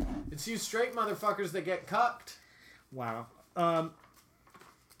good. It's you straight motherfuckers that get cucked. Wow. Bottom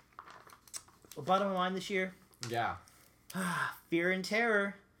line this year. Yeah. Fear and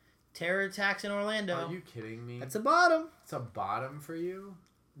terror. Terror attacks in Orlando. Are you kidding me? That's a bottom. It's a bottom for you?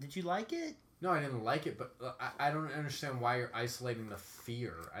 Did you like it? No, I didn't like it, but I don't understand why you're isolating the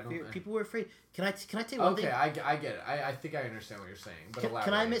fear. People were afraid. Can I tell you one thing? Okay, I get it. I think I understand what you're saying. But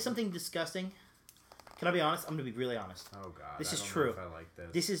can I admit something disgusting? Can I be honest? I'm going to be really honest. Oh, God. This is I don't true. know if I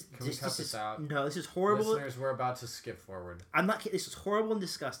like this. Can we cut this out? No, this is horrible. Listeners, we're about to skip forward. I'm not kidding. This is horrible and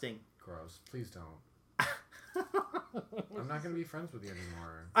disgusting. Gross. Please don't. I'm not going to be friends with you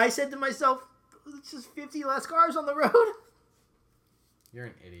anymore. I said to myself, it's just 50 less cars on the road. You're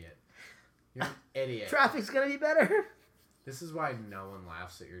an idiot. You're an idiot. Traffic's going to be better. This is why no one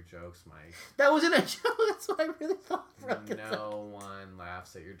laughs at your jokes, Mike. That wasn't a joke. That's what I really thought. No one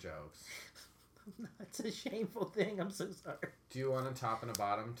laughs at your jokes. It's a shameful thing. I'm so sorry. Do you want a top and a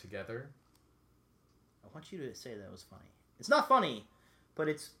bottom together? I want you to say that was funny. It's not funny, but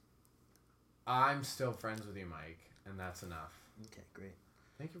it's... I'm still friends with you, Mike, and that's enough. Okay, great.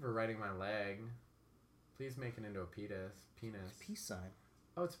 Thank you for writing my leg. Please make it into a penis. Peace sign.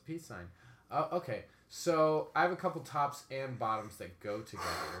 Oh, it's a peace sign. Okay, so I have a couple tops and bottoms that go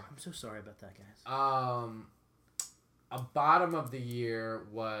together. I'm so sorry about that, guys. A bottom of the year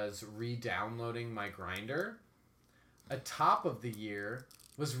was re-downloading my Grindr. A top of the year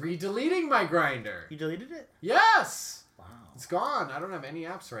was re-deleting my Grindr. You deleted it? Yes! Wow. It's gone. I don't have any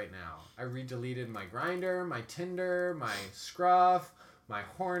apps right now. I re-deleted my Grindr, my Tinder, my Scruff, my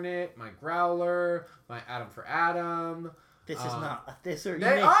Hornet, my Growler, my Adam for Adam. This is not. This or You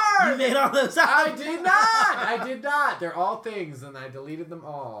made all those apps. I did not. They're all things, and I deleted them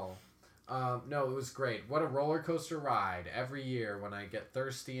all. No, it was great. What a roller coaster ride every year when I get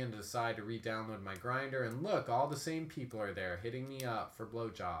thirsty and decide to re-download my Grindr, and look, all the same people are there hitting me up for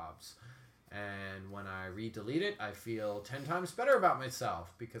blowjobs. And when I re-delete it, I feel 10 times better about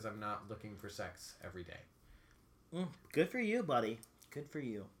myself because I'm not looking for sex every day. Good for you, buddy. Good for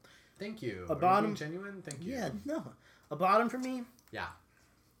you. Thank you. A bottom. Are you being genuine? Thank you. Yeah, no. A bottom for me? Yeah.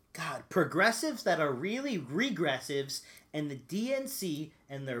 God, progressives that are really regressives and the DNC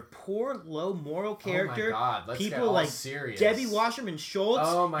and their poor, low moral character. Oh my God, let's people get all like serious. Debbie Wasserman Schultz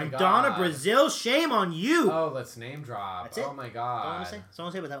and God. Donna Brazile, shame on you. Oh, let's name drop. That's it. Oh my God.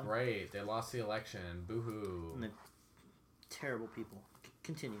 Someone say about that one. Great. They lost the election. Boo-hoo. And the terrible people.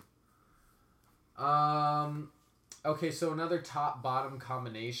 Continue. Okay, so another top-bottom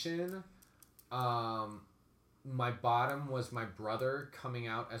combination. My bottom was my brother coming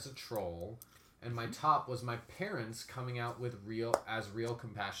out as a troll, and my top was my parents coming out with real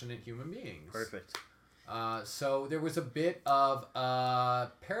compassionate human beings. Perfect. So there was a bit of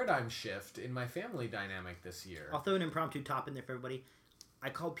a paradigm shift in my family dynamic this year. I'll throw an impromptu top in there for everybody. I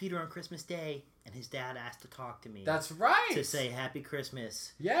called Peter on Christmas Day, and his dad asked to talk to me. That's right. To say Happy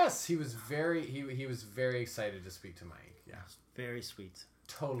Christmas. Yes, he was very excited to speak to Mike. Yeah. Very sweet.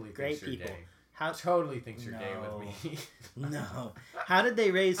 Totally Great fixed your people. day. totally thinks you're gay with me. No. How did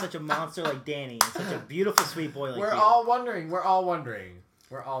they raise such a monster like Danny and such a beautiful sweet boy like We're you? all wondering.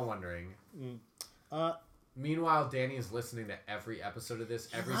 Meanwhile, Danny is listening to every episode of this,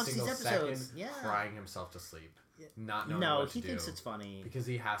 every single second, crying himself to sleep. Not knowing what to do. No, he thinks it's funny. Because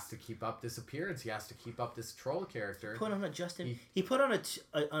he has to keep up this appearance. He has to keep up this troll character. He put on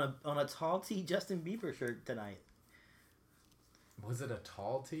a tall tee Justin Bieber shirt tonight. Was it a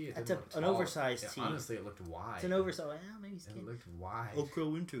tall tee? It That's didn't look an tall. oversized tee. Honestly, it looked wide. It's an oversized. Well, maybe he's It looked wide. I'll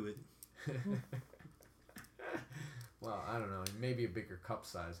grow into it. Well, I don't know. Maybe a bigger cup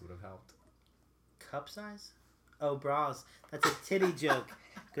size would have helped. Cup size? Oh, bras. That's a titty joke.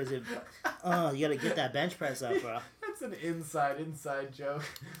 Because you gotta get that bench press up, bro. That's an inside joke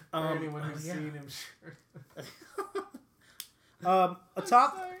for anyone who's seen him sure. A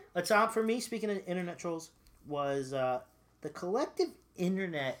top for me, speaking of internet trolls, was the collective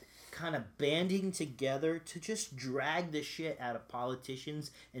internet kind of banding together to just drag the shit out of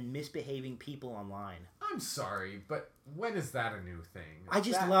politicians and misbehaving people online. I'm sorry, but when is that a new thing? I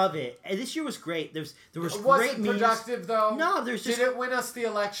just love it. And this year was great. There was was great it memes. productive though? No, there's just did it win us the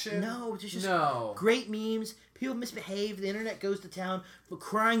election? No, there's just great memes. People misbehave. The internet goes to town for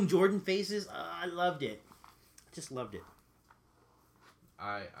crying Jordan faces. I loved it. Just loved it.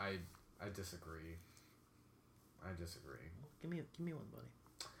 I disagree. I disagree. Give me one,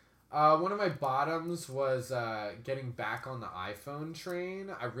 buddy. One of my bottoms was getting back on the iPhone train.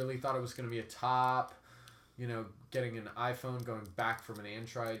 I really thought it was going to be a top. You know, getting an iPhone, going back from an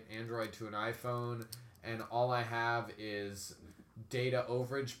Android to an iPhone, and all I have is data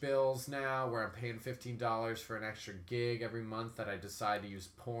overage bills now, where I'm paying $15 for an extra gig every month that I decide to use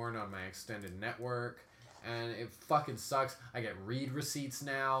porn on my extended network. And it fucking sucks. I get read receipts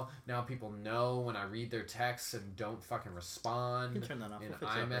now. Now people know when I read their texts and don't fucking respond You can turn that off. in We'll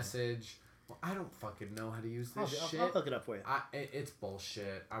iMessage. Well, I don't fucking know how to use this shit. I'll hook it up for you. It's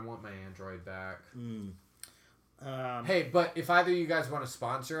bullshit. I want my Android back. Mm. Hey, but if either of you guys want to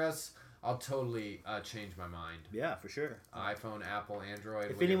sponsor us, I'll totally change my mind. Yeah, for sure. iPhone, Apple,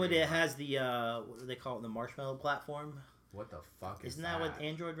 Android. If anyone that has the what do they call it, the Marshmallow platform? What the fuck is Isn't that what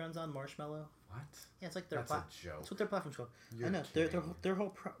Android runs on? Marshmallow? What? Yeah, it's like their That's a joke. That's what their platform's called. You're I know. Their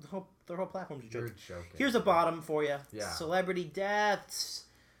whole platform's a joke. You're joking. Here's a bottom for you. Yeah. Celebrity deaths.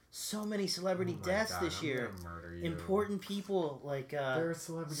 So many celebrity deaths this year. I'm gonna murder you. Important people like there are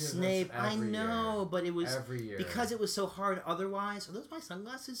celebrity Snape. deaths every I know, year. but it was every year because it was so hard. Otherwise, are those my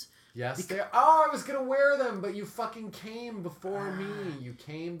sunglasses? Yes, they are. Oh, I was gonna wear them, but you fucking came before me. You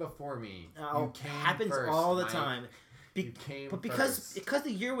came before me. You came happens first, all the Mike. time. You came but first. because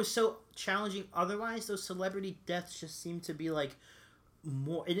the year was so challenging, otherwise those celebrity deaths just seemed to be like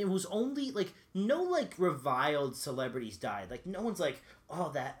more, and it was only like no like reviled celebrities died. Like no one's like,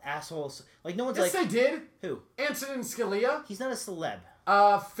 oh, that asshole. Like no one's yes, like, they did. Who? Antonin Scalia. He's not a celeb.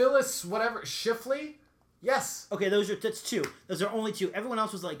 Phyllis whatever Schlafly. Yes. Okay, that's two. Those are only two. Everyone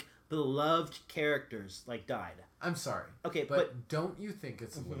else was like beloved characters like died. I'm sorry. Okay, but don't you think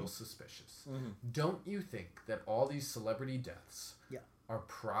it's a little suspicious? Mm-hmm. Don't you think that all these celebrity deaths are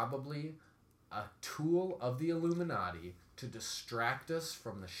probably a tool of the Illuminati to distract us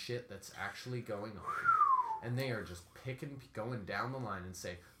from the shit that's actually going on? And they are just going down the line and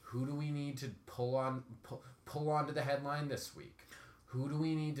say, who do we need to pull onto the headline this week? Who do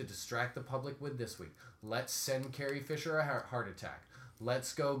we need to distract the public with this week? Let's send Carrie Fisher a heart attack.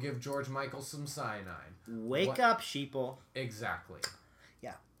 Let's go give George Michael some cyanide. Wake up, sheeple. Exactly.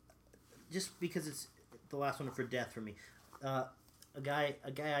 Yeah. Just because it's the last one for death for me. A guy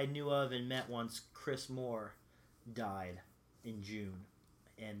I knew of and met once, Chris Moore, died in June.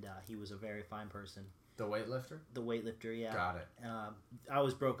 And he was a very fine person. The weightlifter? The weightlifter, yeah. Got it. I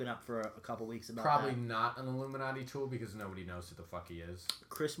was broken up for a couple weeks about Probably that. not an Illuminati tool because nobody knows who the fuck he is.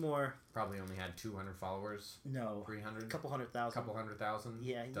 Chris Moore. Probably only had 200 followers. No. 300? A couple 100,000. Couple 100,000?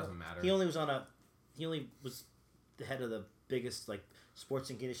 Yeah. Doesn't matter. He only was the head of the biggest like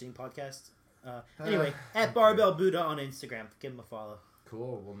sports and conditioning podcast. Anyway, at Barbell Buddha on Instagram. Give him a follow.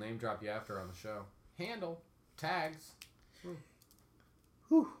 Cool. We'll name drop you after on the show. Handle. Tags.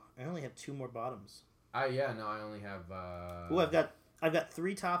 Whew. I only have 2 more bottoms. I only have I've got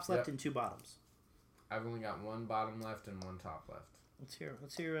 3 tops left and 2 bottoms. I've only got 1 bottom left and 1 top left. Let's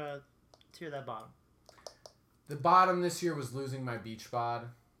hear that bottom. The bottom this year was losing my beach bod.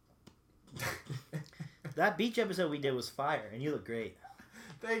 That beach episode we did was fire, and you look great.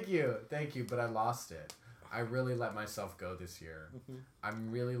 Thank you, but I lost it. I really let myself go this year. Mm-hmm.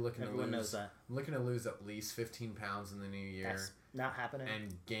 I'm really looking Everyone to lose. knows that. I'm looking to lose at least 15 pounds in the new year. That's not happening.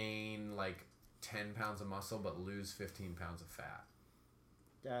 And gain like 10 pounds of muscle, but lose 15 pounds of fat.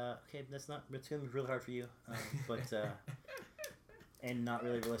 Okay, that's not. It's gonna be really hard for you, but and not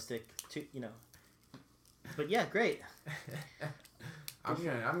really realistic. But yeah, great. I'm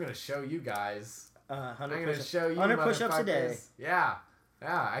gonna show you guys. 100 I'm gonna push-ups. show you 100 push-ups a day. Yeah,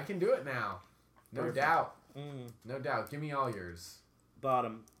 I can do it now. No Perfect. doubt. No doubt. Give me all yours.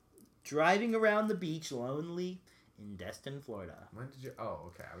 Bottom. Driving around the beach lonely in Destin, Florida. When did you? Oh,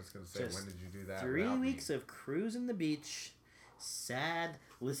 okay. I was gonna say, Just when did you do that? 3 weeks of cruising the beach. Sad.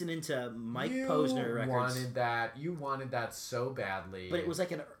 Listening to Mike Posner records. You wanted that so badly. But it was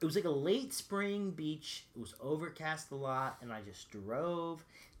like a late spring beach. It was overcast a lot, and I just drove,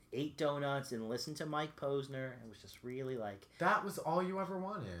 ate donuts, and listened to Mike Posner. It was just really like that was all you ever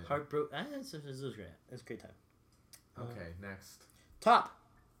wanted. heartbroken. It was great. It was a great time. Okay, next. Top.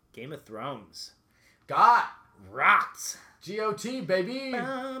 Game of Thrones. Got Rocked. GOT, baby.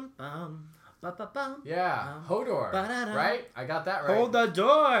 Bum, bum, ba, ba, bum, Yeah, Hodor. ba-da-da. Right? I got that right. Hold the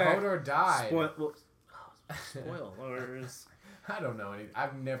door. Hodor died. Spoilers. I don't know any.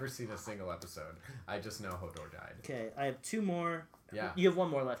 I've never seen a single episode. I just know Hodor died. Okay, I have 2 more. Yeah. You have 1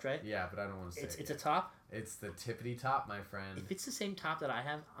 more left, right? Yeah, but I don't want to say It's it a yet. top. It's the tippity top, my friend. If it's the same top that I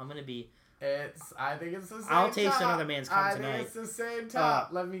have, I'm gonna be. I think it's the same. I'll taste top. another man's cum I tonight. think it's the same top.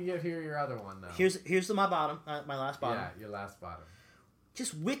 Let me hear your other one though. Here's my bottom. My last bottom. Yeah, your last bottom.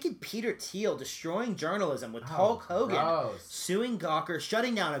 Just wicked Peter Thiel destroying journalism with Hulk Hogan gross. suing Gawker,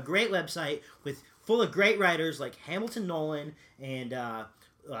 shutting down a great website full of great writers like Hamilton Nolan and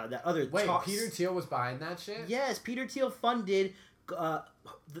that other. Wait, Peter Thiel was behind that shit? Yes, Peter Thiel funded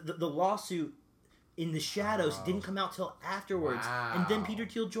the lawsuit. In the Shadows didn't come out till afterwards, and then Peter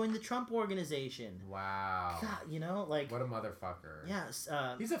Thiel joined the Trump organization. Wow. God, like what a motherfucker. Yes.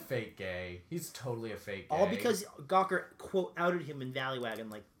 He's a fake gay. He's totally a fake gay. All because Gawker quote outed him in Valleywag in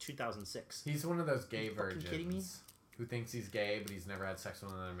like 2006. He's one of those gay virgins. Kidding me? Who thinks he's gay, but he's never had sex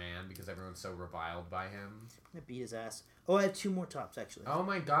with another man because everyone's so reviled by him. I'm gonna beat his ass. Oh, I have 2 more tops actually. Oh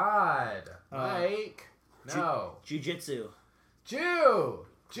my god, Mike! No. Jiu-jitsu. Jews.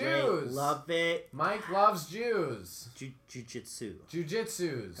 Great. Love it. Mike loves Jews. Jiu-jitsu.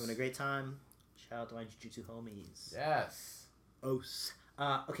 Jiu-jitsus. Having a great time. Shout out to my jiu-jitsu homies. Yes. Os.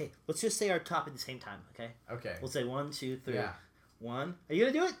 Okay, let's just say our top at the same time, okay? Okay. We'll say 1, 2, 3. Yeah. 1. Are you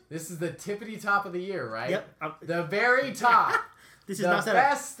gonna do it? This is the tippity top of the year, right? Yep. The very top. This is the not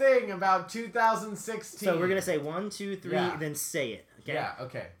best thing about 2016. So we're gonna say 1, 2, 3, Yeah. then say it. Okay. Yeah.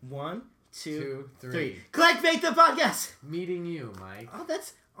 Okay. 1, 2, 2, 3. Clickbait the podcast. Meeting you, Mike.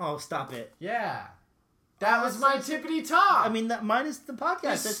 Oh, stop it. Yeah. That was my tippity top. I mean, mine is the podcast.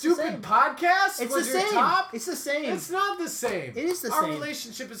 This It's stupid the same. podcast. It's was the your same. Top? It's the same. It's not the same. It is the Our same.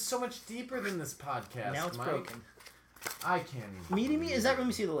 relationship is so much deeper than this podcast. Now it's Mike. broken. I can't even. Meeting me? believe Is that it. when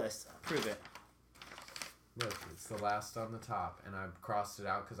we see the list? Prove it. Look, it's the last on the top, and I crossed it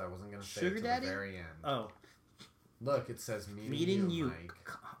out because I wasn't going to say Sugar it to Daddy? the very end. Oh. Look, it says meeting Meeting you, you. Mike.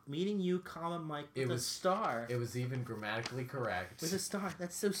 Meeting you, comma, Mike, with a was- star. It was even grammatically correct. With a star.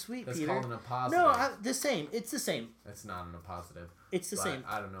 That's so sweet, That's Peter. called an appositive. No, the same. It's the same. It's not an appositive. It's the but same.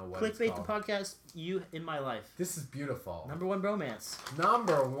 I don't know what Clickbait it's the called. podcast, you in my life. This is beautiful. Number 1 bromance.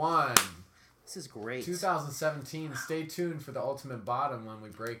 Number 1. This is great. 2017. Stay tuned for the ultimate bottom when we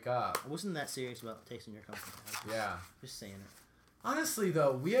break up. I wasn't that serious about tasting your company. Yeah. Just saying it. Honestly,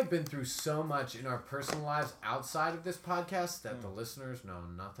 though, we have been through so much in our personal lives outside of this podcast that the listeners know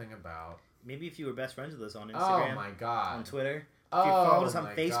nothing about. Maybe if you were best friends with us on Instagram. Oh my god. On Twitter. Oh, if you followed us on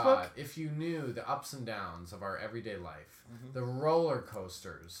my Facebook. God. If you knew the ups and downs of our everyday life, the roller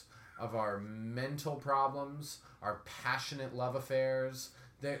coasters of our mental problems, our passionate love affairs,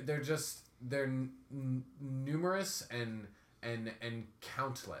 they're numerous and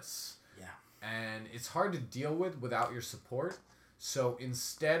countless. Yeah. And it's hard to deal with without your support. So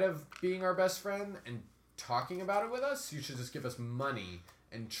instead of being our best friend and talking about it with us, you should just give us money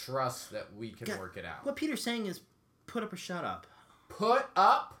and trust that we can work it out. What Peter's saying is put up or shut up. Put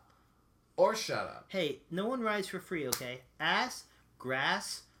up or shut up. Hey, no one rides for free, okay? Ass,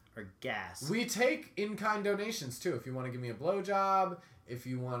 grass, or gas. We take in-kind donations too. If you want to give me a blowjob, if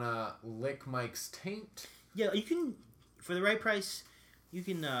you want to lick Mike's taint. Yeah, you can, for the right price, you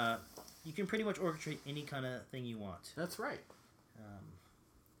can pretty much orchestrate any kind of thing you want. That's right.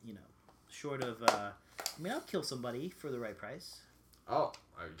 Short of, I mean, I'll kill somebody for the right price. Oh,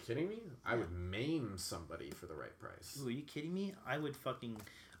 are you kidding me? I would maim somebody for the right price. Ooh, are you kidding me? I would fucking,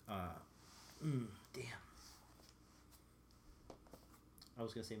 damn. I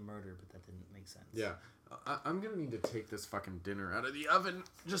was gonna say murder, but that didn't make sense. Yeah. I'm going to need to take this fucking dinner out of the oven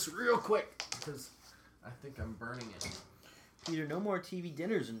just real quick because I think I'm burning it. Peter, no more TV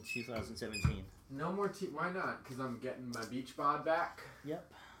dinners in 2017. No more Why not? Because I'm getting my beach bod back.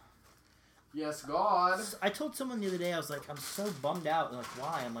 Yep. Yes, God. I told someone the other day, I was like, I'm so bummed out. They're like,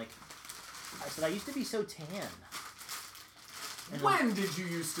 why? I said, I used to be so tan. And when did you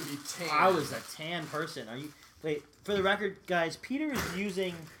used to be tan? I was a tan person. Wait, for the record, guys, Peter is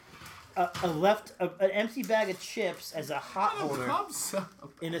using an empty bag of chips as a hot holder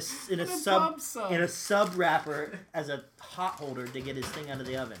in a sub wrapper as a hot holder to get his thing out of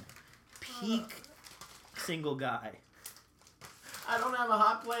the oven. Peak single guy. I don't have a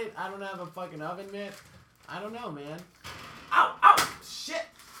hot plate. I don't have a fucking oven mitt. I don't know, man. Ow! Ow! Shit!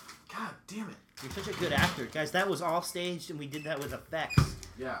 God damn it. You're such a good actor. Guys, that was all staged and we did that with effects.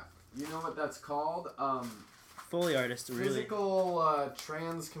 Yeah. You know what that's called? Foley artist, really. Physical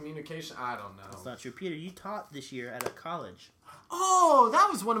transcommunication. I don't know. That's not true. Peter, you taught this year at a college. Oh, that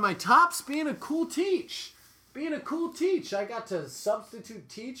was one of my tops, being a cool teach. I got to substitute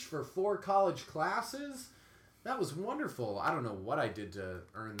teach for 4 college classes. That was wonderful. I don't know what I did to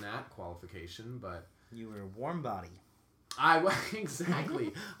earn that qualification, but... You were a warm body.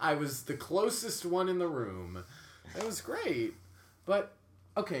 Exactly. I was the closest one in the room. It was great. But,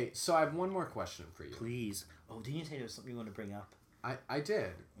 okay, so I have one more question for you. Please. Oh, didn't you say there was something you want to bring up? I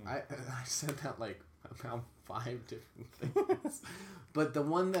did. I said that like about 5 different things. But the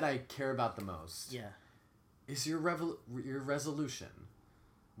one that I care about the most is your resolution.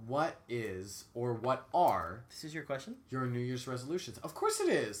 What is, or what are... This is your question? Your New Year's resolutions. Of course it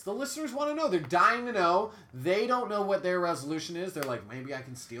is. The listeners want to know. They're dying to know. They don't know what their resolution is. They're like, maybe I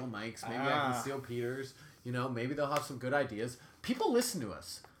can steal Mike's. Maybe I can steal Peter's. You know, maybe they'll have some good ideas. People listen to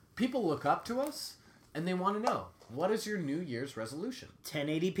us. People look up to us. And they want to know, what is your New Year's resolution?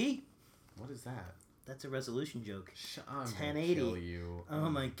 1080p. What is that? That's a resolution joke. 1080. Kill you. Oh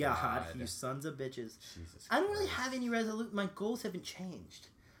my God, you sons of bitches. Jesus I don't really have any resolution. My goals haven't changed.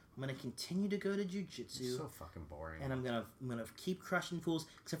 I'm gonna continue to go to jujitsu. So fucking boring. And I'm gonna keep crushing fools.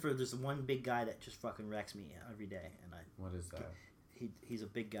 Except for there's one big guy that just fucking wrecks me every day. And what is that? He's a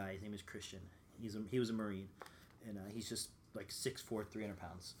big guy. His name is Christian. He was a Marine, and he's just like 6'4", 300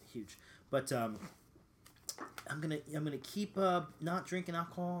 pounds, huge. But I'm gonna keep not drinking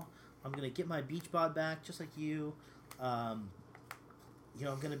alcohol. I'm gonna get my beach bod back, just like you. I'm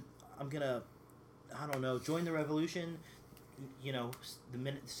gonna I don't know, join the revolution. You know,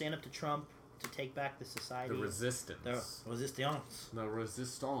 stand up to Trump to take back the society. The resistance. The resistance. The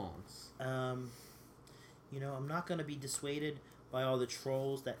resistance. I'm not gonna be dissuaded by all the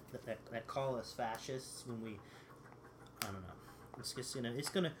trolls that call us fascists when we. I don't know. It's just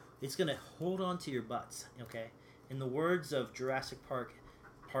it's gonna hold on to your butts, okay? In the words of Jurassic Park,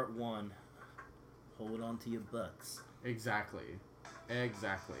 Part 1, hold on to your butts. Exactly. Are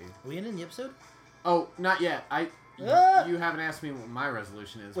we ending the episode? Oh, not yet. You haven't asked me what my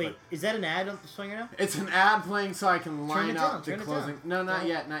resolution is. Wait, is that an ad playing right now? It's an ad playing so I can line up the closing. No, not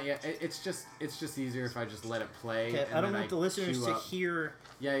yet. It's just easier if I just let it play. Okay, I don't want the listeners to hear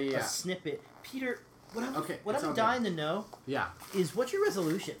a snippet. Peter, what I'm dying to know is what's your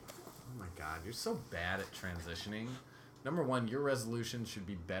resolution? Oh my God, you're so bad at transitioning. Number 1, your resolution should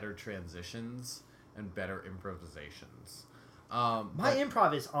be better transitions and better improvisations. My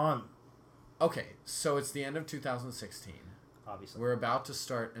improv is on. Okay, so it's the end of 2016. Obviously. We're about to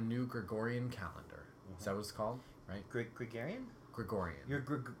start a new Gregorian calendar. Is that what it's called? Right? Gregorian? Gregorian. You're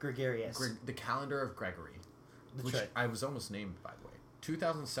gregarious. The calendar of Gregory. Which right. I was almost named, by the way.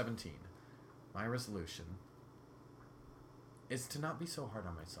 2017. My resolution is to not be so hard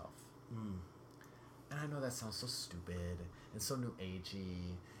on myself. And I know that sounds so stupid and so new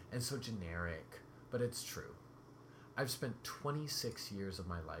agey and so generic, but it's true. I've spent 26 years of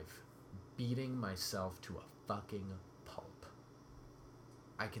my life beating myself to a fucking pulp.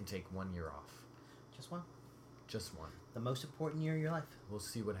 I can take 1 year off. Just one? Just one. The most important year of your life. We'll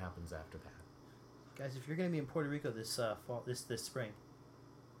see what happens after that. Guys, if you're going to be in Puerto Rico this fall, this spring.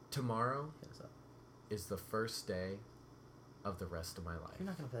 Tomorrow is the first day of the rest of my life. You're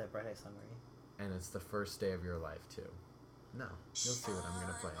not going to play that Bright Eyes song, are you? And it's the first day of your life, too. No. You'll see what I'm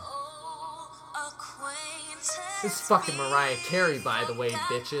going to play. This is fucking Mariah Carey, by the way,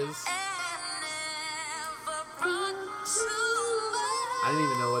 bitches. I didn't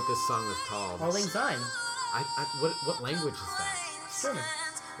even know what this song was called. Auld Lang Syne. What language is that? It's German.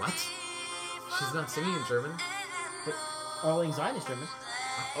 What? She's not singing in German? But Auld Lang Syne is German.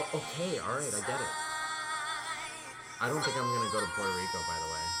 Okay, alright, I get it. I don't think I'm going to go to Puerto Rico, by the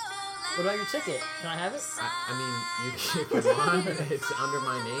way. What about your ticket? Can I have it? I mean, if you want, it's under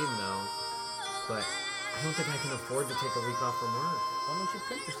my name, though. But I don't think I can afford to take a week off from work. Why don't you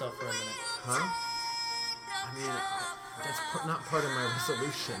print yourself for a minute? Huh? I mean, That's not part of my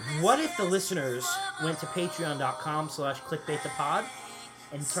resolution. What if the listeners went to patreon.com/clickbaitthepod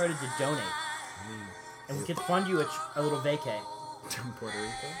and started to donate? And we could fund you a little vacay. In Puerto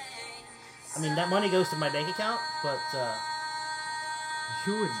Rico? I mean, that money goes to my bank account, but...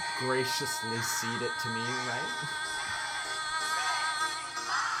 You would graciously cede it to me, right?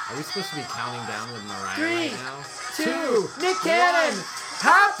 Are we supposed to be counting down with Mariah 3, right now? 2, Nick Cannon!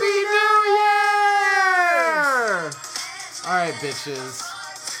 Happy New Year! Alright, bitches.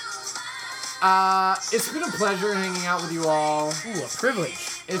 It's been a pleasure hanging out with you all. Ooh, a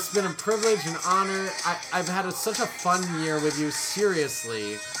privilege. It's been a privilege and honor. I've had such a fun year with you,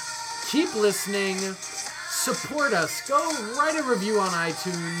 seriously. Keep listening. Support us. Go write a review on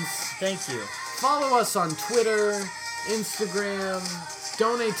iTunes. Thank you. Follow us on Twitter, Instagram,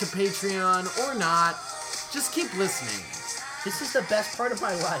 donate to Patreon or not. Just keep listening. This is the best part of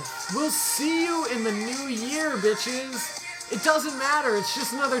my life. We'll see you in the new year, bitches. It doesn't matter. It's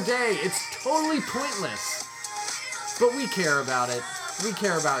just another day. It's totally pointless. But we care about it. We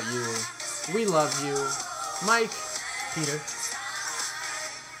care about you. We love you. Mike. Peter.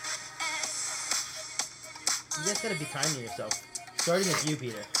 You guys gotta be kind to yourself. Starting with you,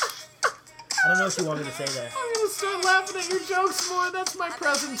 Peter. I don't know what you want me to say there. I'm gonna start laughing at your jokes more. That's my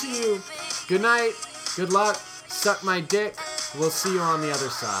present to you. Good night. Good luck. Suck my dick. We'll see you on the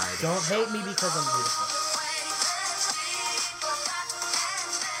other side. Don't hate me because I'm beautiful.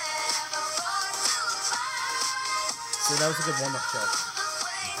 So that was a good warm-up show.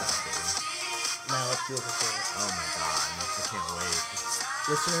 Exactly. Now let's do it for serious. Oh my god. I can't wait.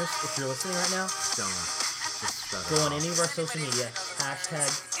 Listeners, if you're listening right now, Don't. Just shut go it on off. any of our social media, hashtag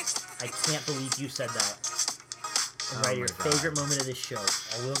I can't believe you said that, and Oh write my your God. favorite moment of this show.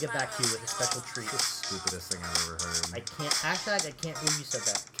 I will get back to you with a special treat. The stupidest thing I've ever heard. Hashtag I can't believe you said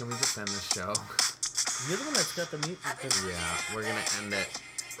that. Can we just end this show? You're the one that's got the mute. Yeah, we're gonna end it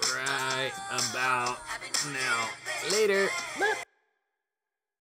right about now. Later. Bye.